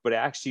anymore, but it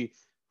actually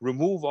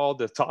remove all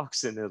the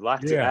toxin and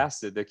lactic Yeah.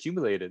 acid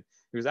accumulated.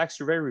 It was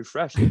actually very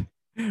refreshing,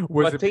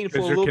 Was but it painful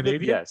because a you're little bit.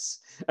 Canadian? Yes,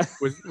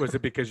 Was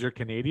it because you're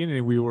Canadian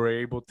and we were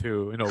able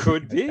to, we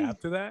could can be,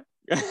 adapt to that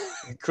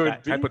could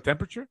that type be. of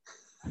temperature?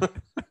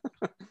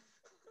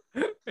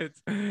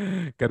 It's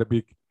gotta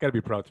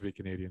be proud to be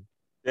Canadian.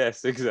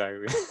 Yes,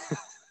 exactly.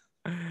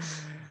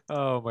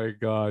 Oh my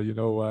God! You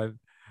know what?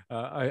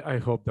 I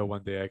hope that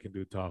one day I can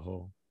do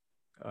Tahoe.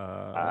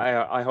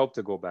 Uh, I hope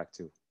to go back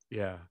to.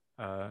 yeah,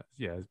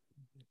 yeah.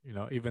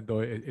 Even though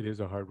it is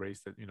a hard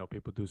race, that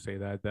people do say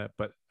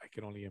but I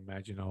can only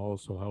imagine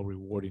also how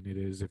rewarding it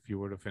is if you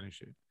were to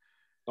finish it.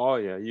 Oh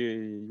yeah,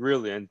 you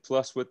really, and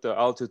plus with the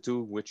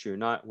altitude, which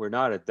we're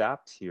not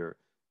adapt here,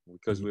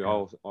 because we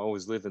Yeah,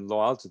 always live in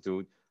low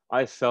altitude.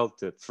 I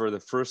felt it for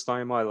the first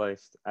time in my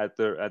life at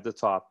the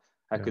top.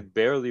 I yeah, could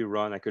barely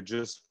run. I could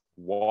just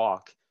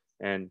walk,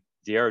 and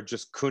the air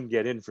just couldn't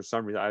get in for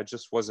some reason. I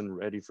just wasn't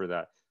ready for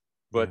that.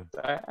 yeah.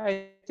 But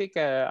I think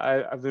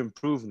I've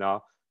improved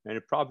now, and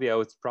I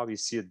would probably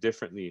see it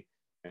differently,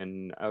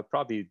 and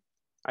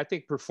I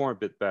think perform a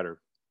bit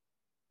better.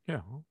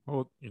 Yeah.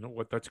 Well, you know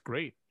what? That's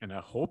great. And I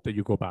hope that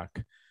you go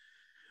back.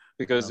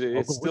 Because I'll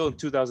it's go with still in you.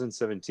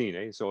 2017,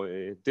 eh? So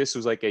this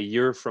was like a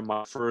year from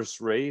my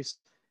first race.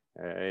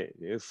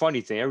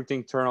 Funny thing,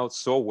 everything turned out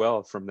so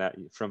well from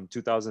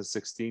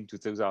 2016 to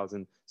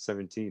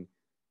 2017.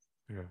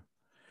 Yeah.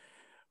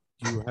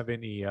 Do you have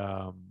any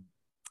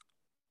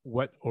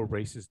what or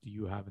races do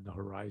you have in the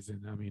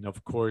horizon? I mean,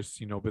 of course,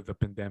 with the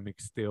pandemic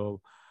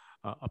still,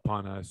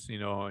 upon us.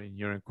 And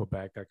you're in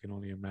Quebec. I can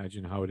only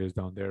imagine how it is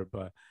down there.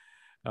 But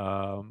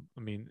I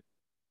mean,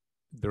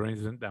 there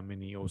isn't that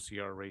many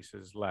OCR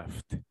races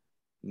left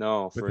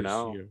No, for for this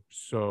now. year.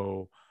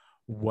 So,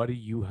 what do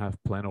you have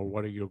planned, or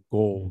what are your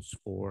goals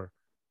for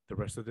the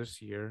rest of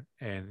this year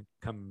and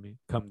come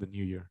the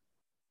new year,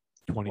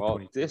 Well,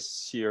 2022?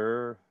 this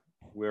year,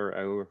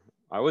 where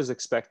I was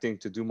expecting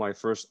to do my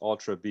first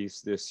Ultra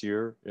Beast this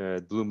year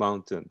at Blue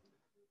Mountain,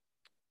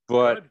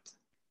 but Good.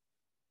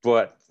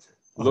 but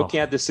looking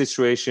Oh, at the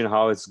situation,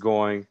 how it's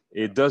going,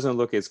 it doesn't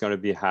look it's going to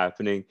be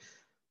happening.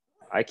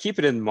 I keep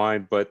it in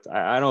mind, but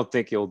I don't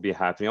think it'll be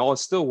happening. I'll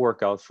still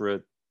work out for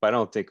it, but I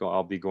don't think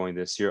I'll be going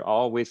this year.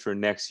 I'll wait for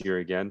next year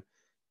again.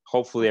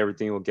 Hopefully,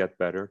 everything will get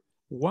better.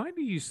 why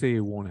do you say it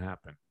won't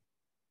happen?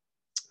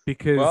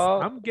 Because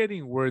Well, I'm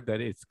getting word that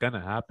it's gonna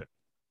happen.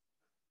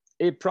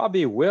 it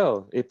probably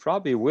will. It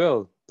probably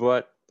will,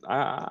 but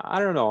I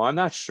don't know. I'm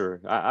not sure.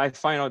 I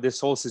find out this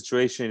whole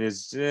situation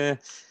is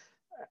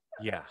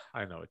Yeah,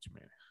 I know what you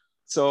mean.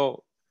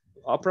 so.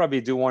 I'll probably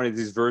do one of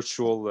these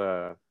virtual,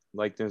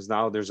 like there's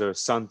a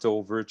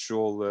Santo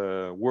virtual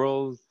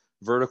world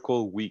vertical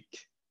week,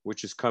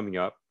 which is coming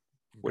up,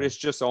 but Okay, it's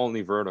just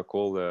only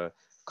vertical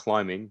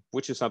climbing,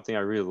 which is something I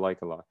really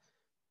like a lot.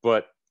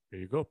 But there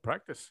you go.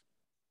 Practice.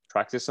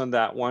 practice on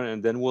that one,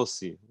 and then we'll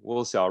see.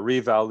 We'll see. I'll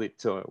reevaluate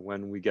to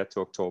when we get to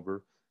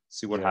October,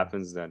 see what Yeah,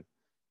 happens then.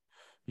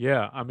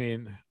 yeah. I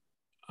mean,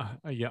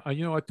 yeah. I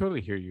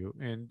totally hear you.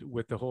 And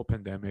with the whole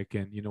pandemic,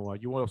 and you know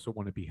what, you also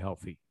want to be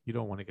healthy. You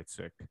don't want to get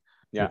sick with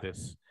Yeah,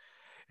 this.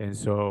 And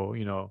so,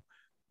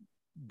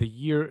 the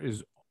year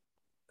is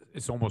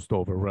it's almost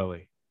over,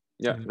 really.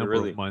 yeah, In a number of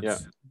really, yeah.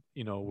 months,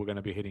 we're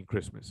gonna be hitting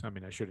Christmas. I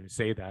mean, I shouldn't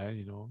say that,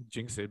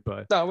 jinx it,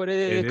 but No, but it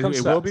it it, comes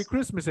it will be fast.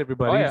 Christmas, Oh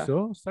everybody. yeah,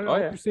 So start. I oh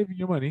hope yeah. you're saving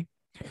your money.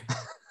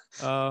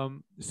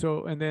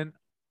 So and then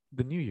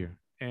the new year,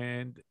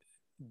 and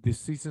the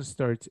season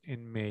starts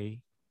in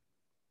May.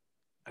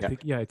 I Yeah,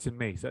 think, yeah, it's in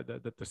May that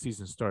the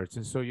season starts.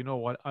 And so you know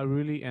what? I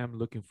really am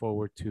looking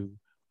forward to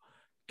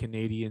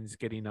Canadians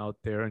getting out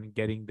there and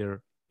getting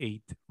their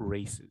 8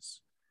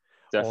 races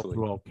all definitely,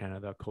 throughout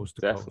Canada, coast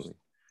to coast.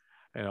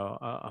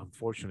 definitely.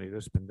 Unfortunately,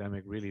 this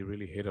pandemic really,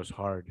 really hit us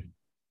hard.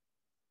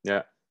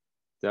 Yeah,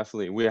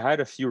 definitely. We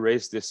had a few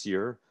races this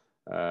year.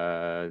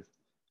 Uh,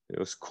 it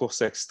was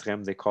course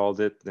extreme they called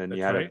it. Then you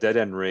That's had a right. dead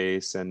end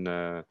race, and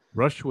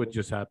Rushwood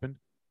just happened.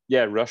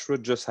 yeah,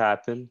 Rushwood just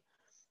happened.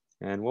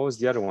 And what was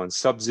the other one?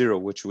 Sub Zero,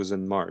 which was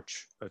in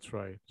March. That's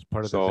right. It's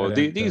part of the So dead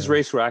end. these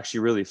races were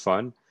actually really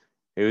fun.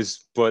 It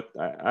was, but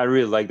I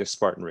really like the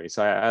Spartan race.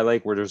 I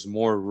like where there's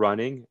more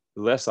running,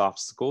 less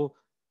obstacle.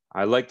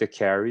 I like the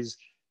carries.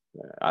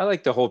 I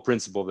like the whole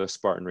principle of the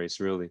Spartan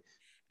race. Really,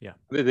 Yeah.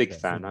 I'm a big Yeah.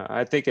 fan. Same here.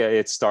 I think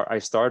I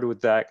started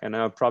with that, and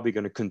I'm probably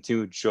going to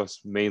continue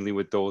just mainly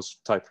with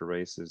those type of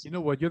races. You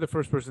know what? You're the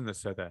first person that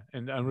said that,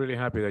 and I'm really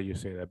happy that you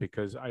say that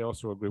because I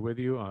also agree with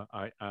you.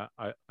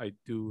 I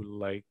do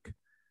like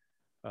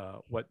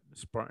what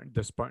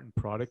the Spartan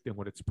product and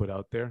what it's put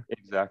out there.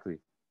 Exactly.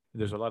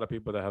 There's a lot of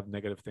people that have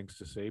negative things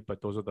to say,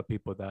 but those are the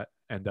people that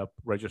end up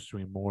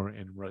registering more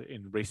in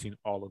racing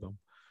all of them.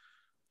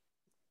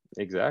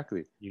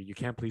 Exactly. You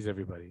can't please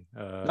everybody.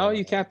 No,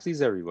 you can't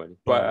please everybody,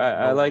 but But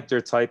I like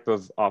their type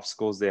of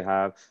obstacles they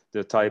have, the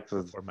I like type the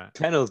of format.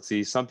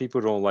 penalties. Some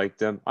people don't like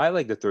them. I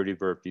like the 30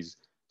 burpees.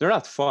 They're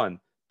not fun,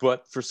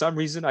 but for some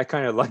reason, I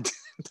kind of like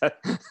that.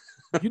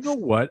 You know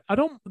what? I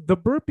don't the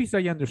burpees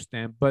I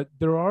understand, but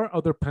there are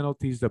other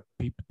penalties that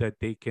people that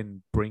they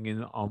can bring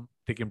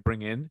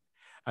in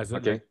as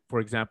like, Okay. for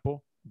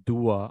example,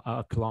 do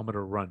a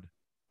kilometer run,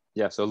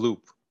 Yes, a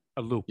loop.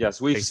 a loop, Yes,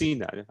 we've seen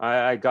basically. that.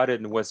 I got it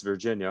in West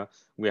Virginia.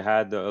 We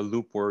had a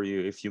loop where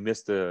if you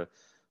missed what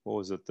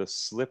was it, the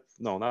slip?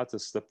 No, not the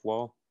slip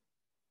wall.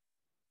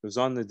 It was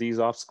on these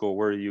obstacle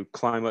where you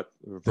climb up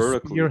The spear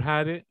vertically.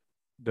 had it.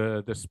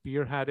 The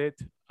spear had it.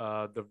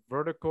 The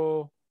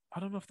vertical, I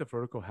don't know if the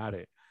vertical had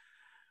it,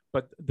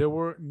 but there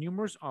were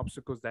numerous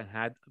obstacles that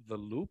had the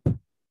loop.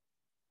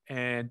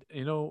 And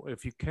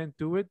if you can't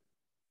do it,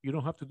 you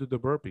don't have to do the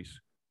burpees.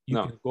 You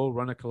No, can go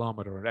run a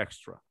kilometer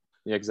extra,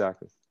 yeah,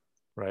 exactly.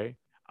 right?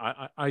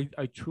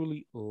 I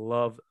truly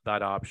love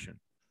that option.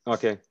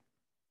 Okay.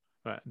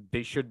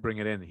 They should bring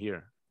it in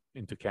here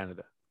into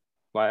Canada.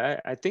 Well,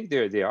 I think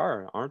they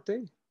are, aren't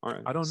they?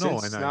 Aren't I don't know,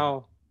 and since I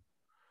now?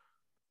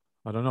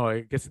 I don't know.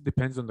 I guess it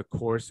depends on the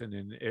course, and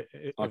then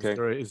if Okay.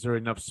 there is there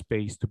enough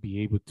space to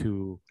be able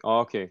to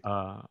Okay.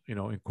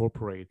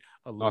 incorporate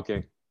a loop,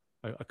 Okay.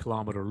 a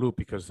kilometer loop,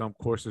 because some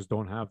courses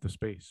don't have the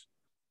space,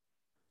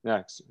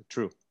 Yeah,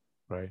 true.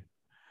 right?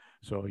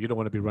 So you don't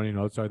want to be running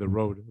outside the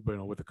road,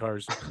 with the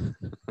cars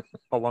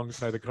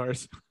alongside the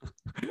cars.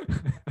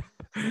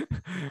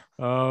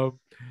 um,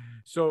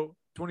 so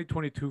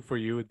 2022 for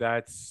you,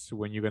 that's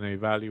when you're going to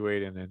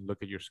evaluate and then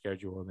look at your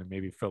schedule and then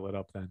maybe fill it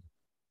up then.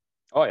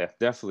 Oh yeah,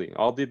 definitely.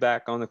 I'll be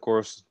back on the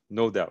course,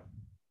 no doubt.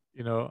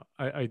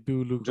 I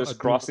do look, I Just do.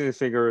 crossing the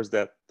fingers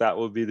that that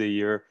will be the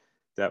year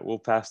that we'll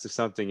pass to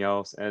something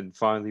else, and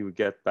finally we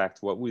get back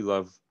to what we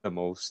love the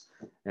most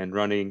and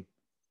running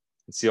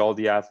and see all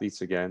the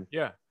athletes again.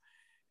 Yeah.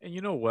 And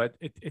you know what?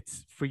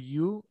 It's for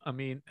you. I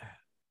mean,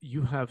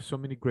 you have so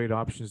many great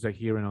options that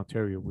here in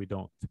Ontario we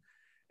don't.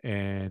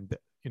 And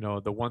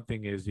the one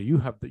thing is that you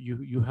have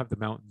the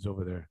mountains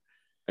over there.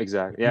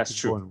 Exactly. You Yeah,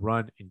 it's can go true. and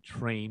run and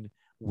train,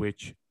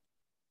 which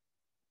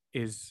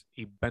is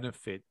a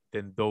benefit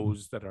than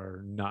those that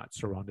are not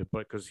surrounded.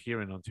 But because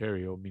here in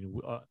Ontario, I mean,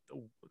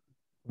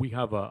 we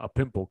have a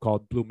pimple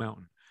called Blue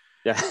Mountain.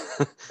 Yeah.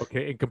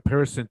 Okay, in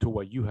comparison to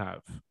what you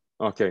have.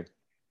 Okay.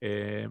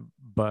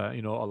 But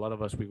a lot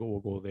of us we'll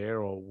go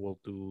there or we'll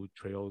do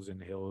trails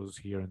and hills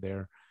here and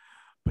there.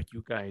 But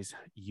you guys,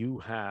 you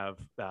have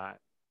that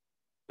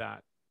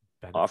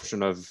benefit,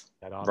 Option of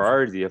that option,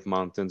 variety of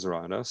mountains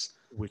around us.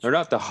 They're which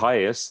not the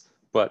highest,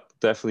 but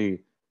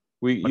definitely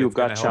but you it's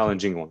got gonna help you.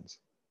 challenging ones.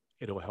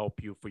 It'll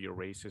help you for your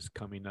races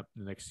coming up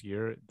next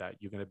year. That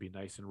you're gonna be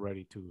nice and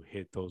ready to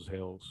hit those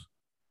hills.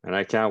 And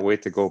I can't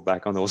wait to go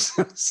back on those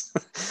hills.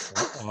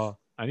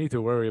 I need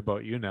to worry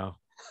about you now.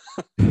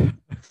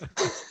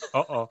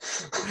 Uh-oh.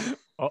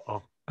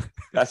 Uh-oh.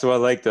 That's what I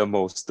like the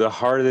most. The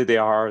harder they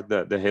are,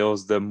 the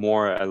hills, the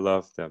more I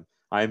love them.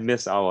 I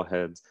miss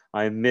Owlheads.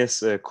 I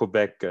miss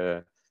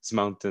Quebec's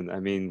mountain. I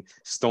mean,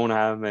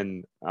 Stoneham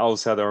and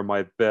Owlshead are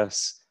my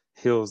best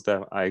hills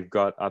that I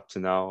got up to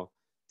now.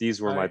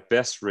 These were my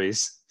best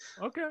race.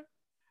 Okay.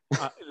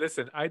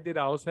 Listen, I did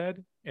Owl's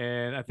Head,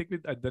 and I think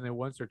I've done it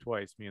once or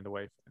twice, me and the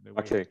wife, and then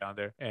we Okay. went down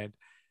there, and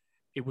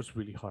it was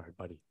really hard,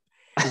 buddy.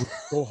 It was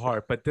so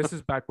hard. But this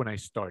is back when I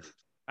started.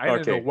 I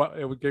didn't know what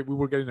we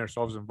were getting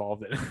ourselves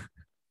involved in.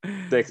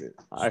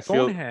 I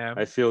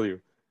Stoneham, feel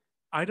you.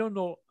 I don't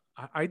know.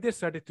 I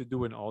decided to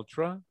do an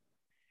ultra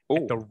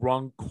at Oh, the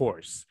wrong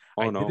course.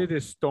 oh I no. did it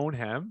at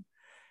Stoneham.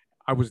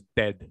 I was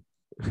dead.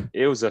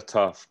 It was a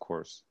tough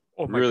course.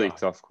 Oh my Really God.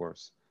 tough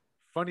course.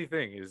 Funny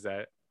thing is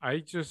that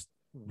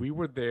we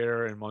were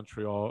there in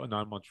Montreal,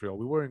 not Montreal.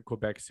 We were in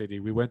Quebec City.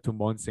 We went to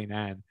Mont Saint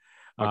Anne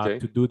Okay.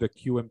 to do the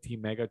QMT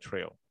Mega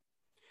Trail.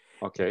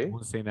 Okay.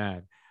 Mont Saint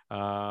Anne,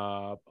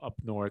 up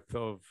north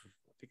of,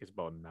 I think it's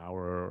about an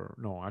hour.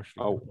 No,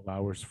 actually, a couple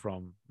hours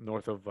from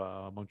north of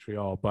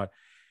Montreal. But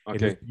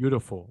it is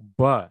beautiful.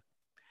 But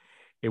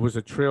it was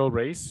a trail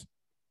race,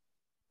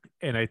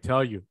 and I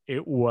tell you,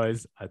 it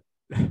was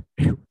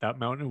that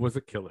mountain was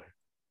a killer.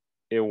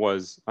 It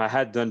was. I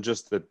had done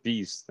just the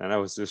beast, and I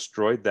was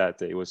destroyed that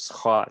day. It was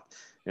hot.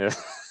 Yeah.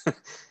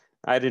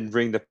 I didn't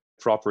bring the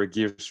proper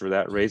gears for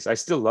that race. I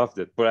still loved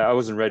it, but I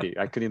wasn't ready.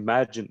 I could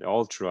imagine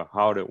ultra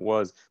how it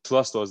was,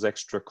 plus those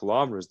extra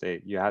kilometers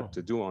that you had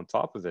to do on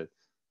top of it.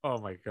 Oh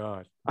my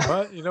God!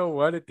 But you know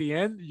what? At the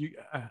end,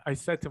 I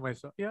said to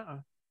myself, "Yeah,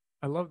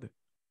 I loved it.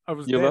 I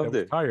was dead. I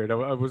was tired.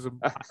 I was.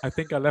 I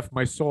think I left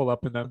my soul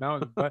up in that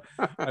mountain, but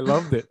I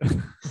loved it."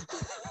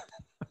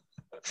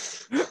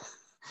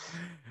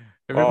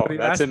 Everybody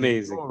that's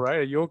amazing. Me, right?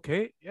 Are you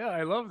okay? Yeah,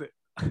 I loved it.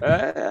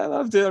 I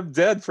loved it. I'm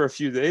dead for a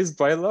few days,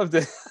 but I loved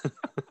it.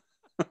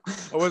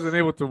 I wasn't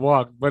able to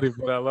walk, buddy,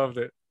 but I loved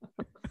it.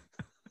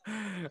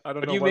 I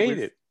don't know. You made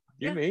it.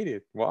 You made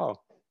it.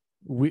 Wow.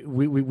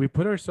 We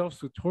put ourselves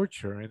through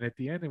torture, and at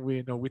the end,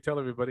 we tell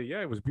everybody,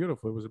 yeah, it was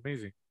beautiful. It was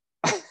amazing.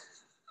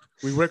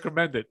 We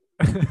recommend it.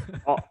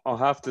 I'll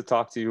have to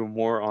talk to you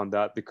more on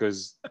that,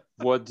 because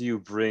what do you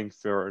bring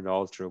for an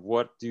ultra?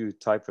 What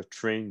type of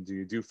training do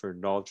you do for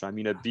an ultra? I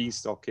mean, a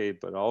beast, okay,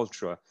 but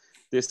ultra,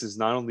 this is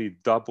not only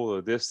double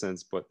the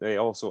distance, but they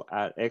also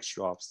add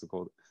extra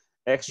obstacle,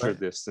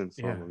 distance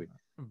normally.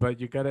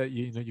 But you gotta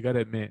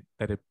admit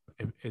that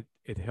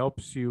it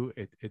helps you.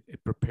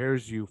 It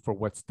prepares you for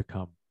what's to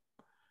come.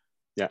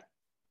 Yeah.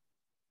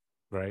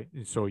 Right.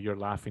 And so you're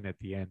laughing at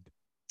the end.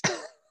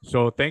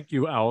 So thank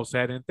you,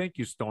 Owlshead, and thank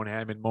you,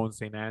 Stoneham and Mont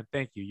Saint Anne.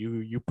 Thank you.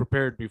 You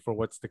prepared me for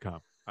what's to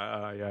come.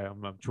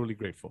 I'm truly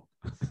grateful.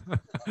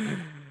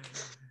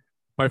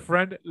 My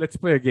friend, let's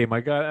play a game.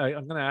 I'm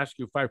gonna ask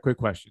you 5 quick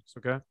questions,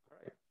 okay?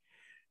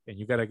 And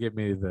you gotta give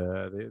me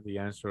the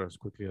answer as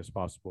quickly as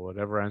possible.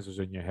 Whatever answers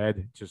in your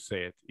head, just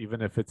say it.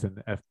 Even if it's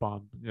an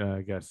F-bomb,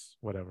 I guess,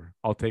 whatever.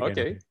 I'll take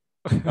it.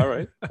 Okay. All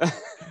right.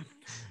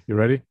 You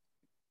ready?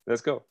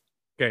 Let's go.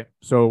 Okay.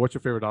 So what's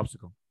your favorite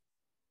obstacle?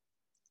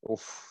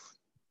 Oof.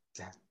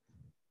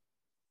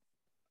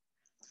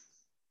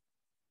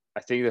 I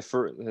think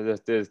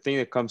the thing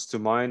that comes to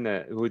mind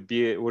would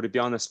it be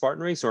on a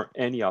Spartan race or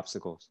any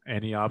obstacles?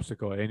 Any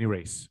obstacle, any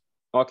race.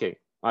 Okay.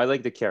 I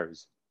like the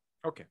carries.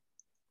 Okay.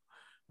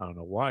 I don't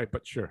know why,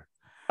 but sure.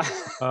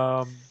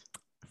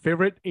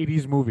 Favorite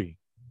 80s movie?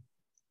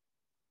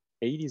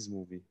 80s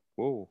movie.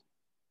 Whoa.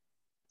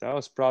 That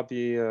was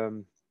probably,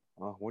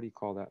 what do you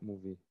call that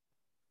movie?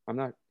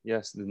 The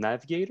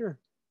Navigator?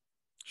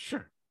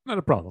 Sure. Not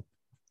a problem.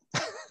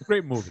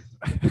 Great movie.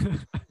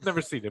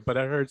 Never seen it, but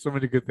I heard so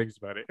many good things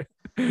about it.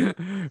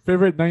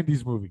 Favorite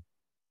 90s movie?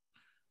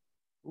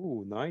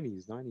 Ooh,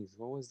 90s.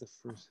 What was the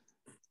first?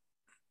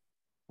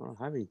 I don't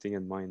have anything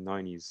in mind,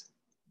 90s.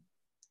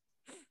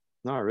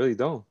 No, I really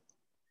don't.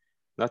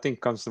 Nothing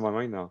comes to my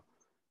mind now.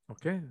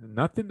 Okay,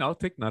 nothing. I'll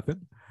take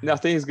nothing.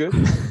 Nothing is good.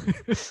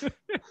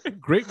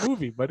 Great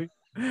movie, buddy.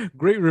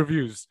 Great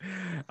reviews.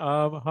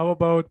 How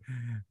about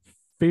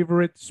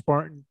favorite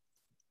Spartan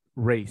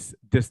race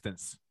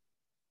distance?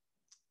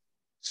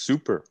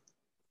 Super,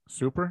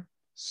 Super.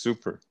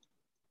 super.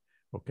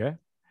 Okay.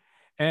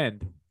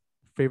 And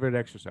favorite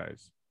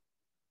exercise.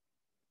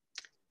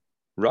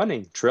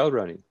 Running, trail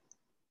running.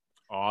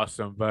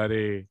 Awesome,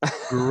 buddy.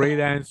 Great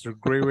answer.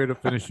 Great way to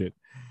finish it.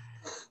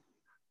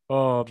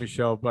 Oh,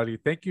 Michelle, buddy,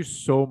 thank you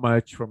so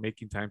much for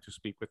making time to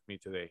speak with me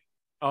today.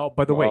 Oh,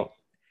 by the way, Well,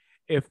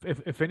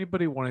 if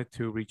anybody wanted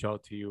to reach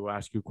out to you,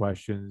 ask you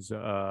questions,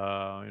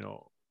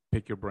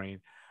 pick your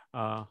brain,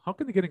 how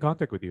can they get in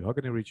contact with you? How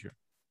can they reach you?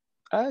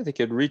 they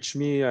could reach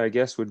me, I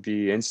guess, would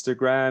be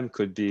Instagram,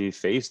 could be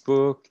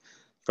Facebook,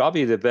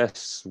 probably the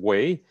best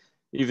way,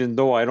 even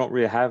though I don't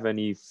really have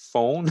any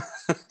phone.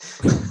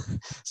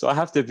 So I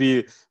have to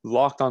be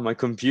locked on my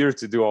computer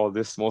to do all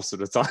this most of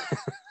the time.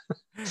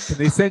 Can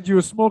they send you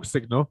a smoke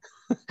signal?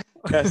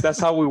 Yes, that's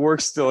how we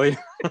work still here.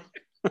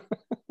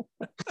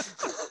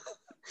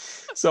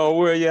 So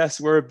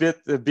we're a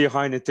bit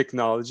behind in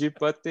technology,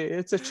 but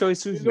it's a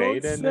choice You we've don't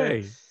made, and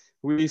say.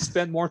 we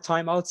spend more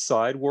time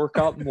outside, work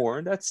out more,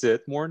 and that's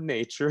it. More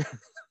nature.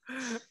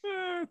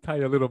 Tie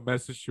a little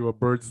message to a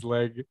bird's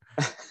leg.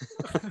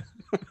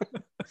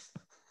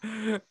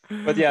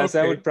 But yes,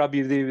 that Okay. would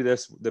probably be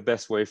the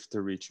best way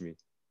to reach me.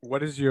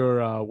 What's your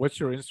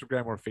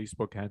Instagram or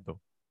Facebook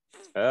handle?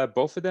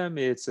 Both of them,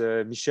 it's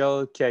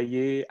Michel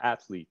Caillé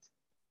athlete.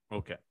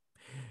 Okay.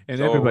 And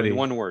So in everybody,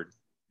 one word,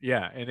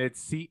 yeah, and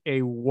it's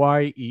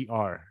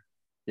Cayer.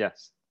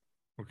 yes,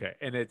 Okay.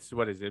 And it's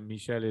what is it?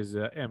 Michel is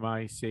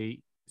Michel.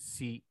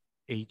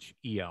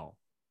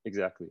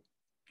 exactly.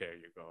 There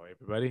you go,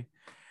 everybody.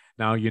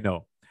 Now you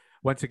know.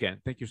 Once again,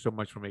 thank you so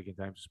much for making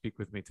time to speak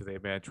with me today,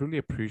 man. I truly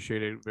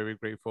appreciate it. Very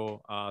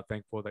grateful,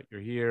 thankful that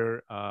you're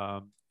here,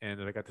 and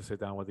that I got to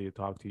sit down with you,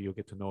 talk to you,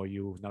 get to know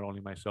you, not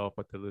only myself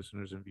but the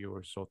listeners and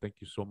viewers. So thank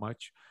you so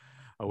much.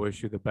 I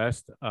wish you the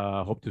best.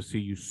 Hope to see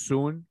you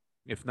soon.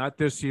 If not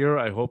this year,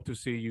 I hope to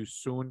see you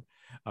soon.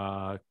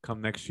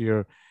 Come next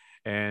year,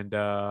 and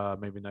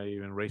maybe not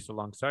even race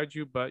alongside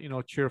you, but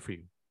cheer for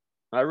you.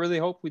 I really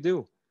hope we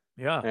do.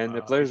 Yeah, And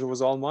the me pleasure too.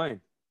 was all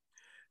mine.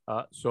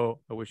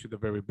 So I wish you the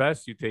very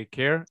best. You take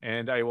care,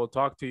 and I will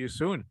talk to you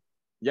soon.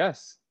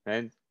 Yes,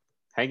 and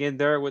hang in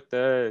there with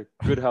the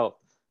good health.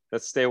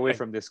 Let's stay away Yeah,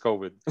 from this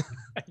COVID.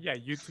 yeah,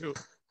 you too.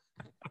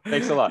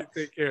 Thanks a You lot.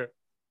 take care.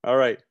 All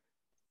right.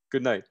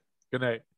 Good night. Good night.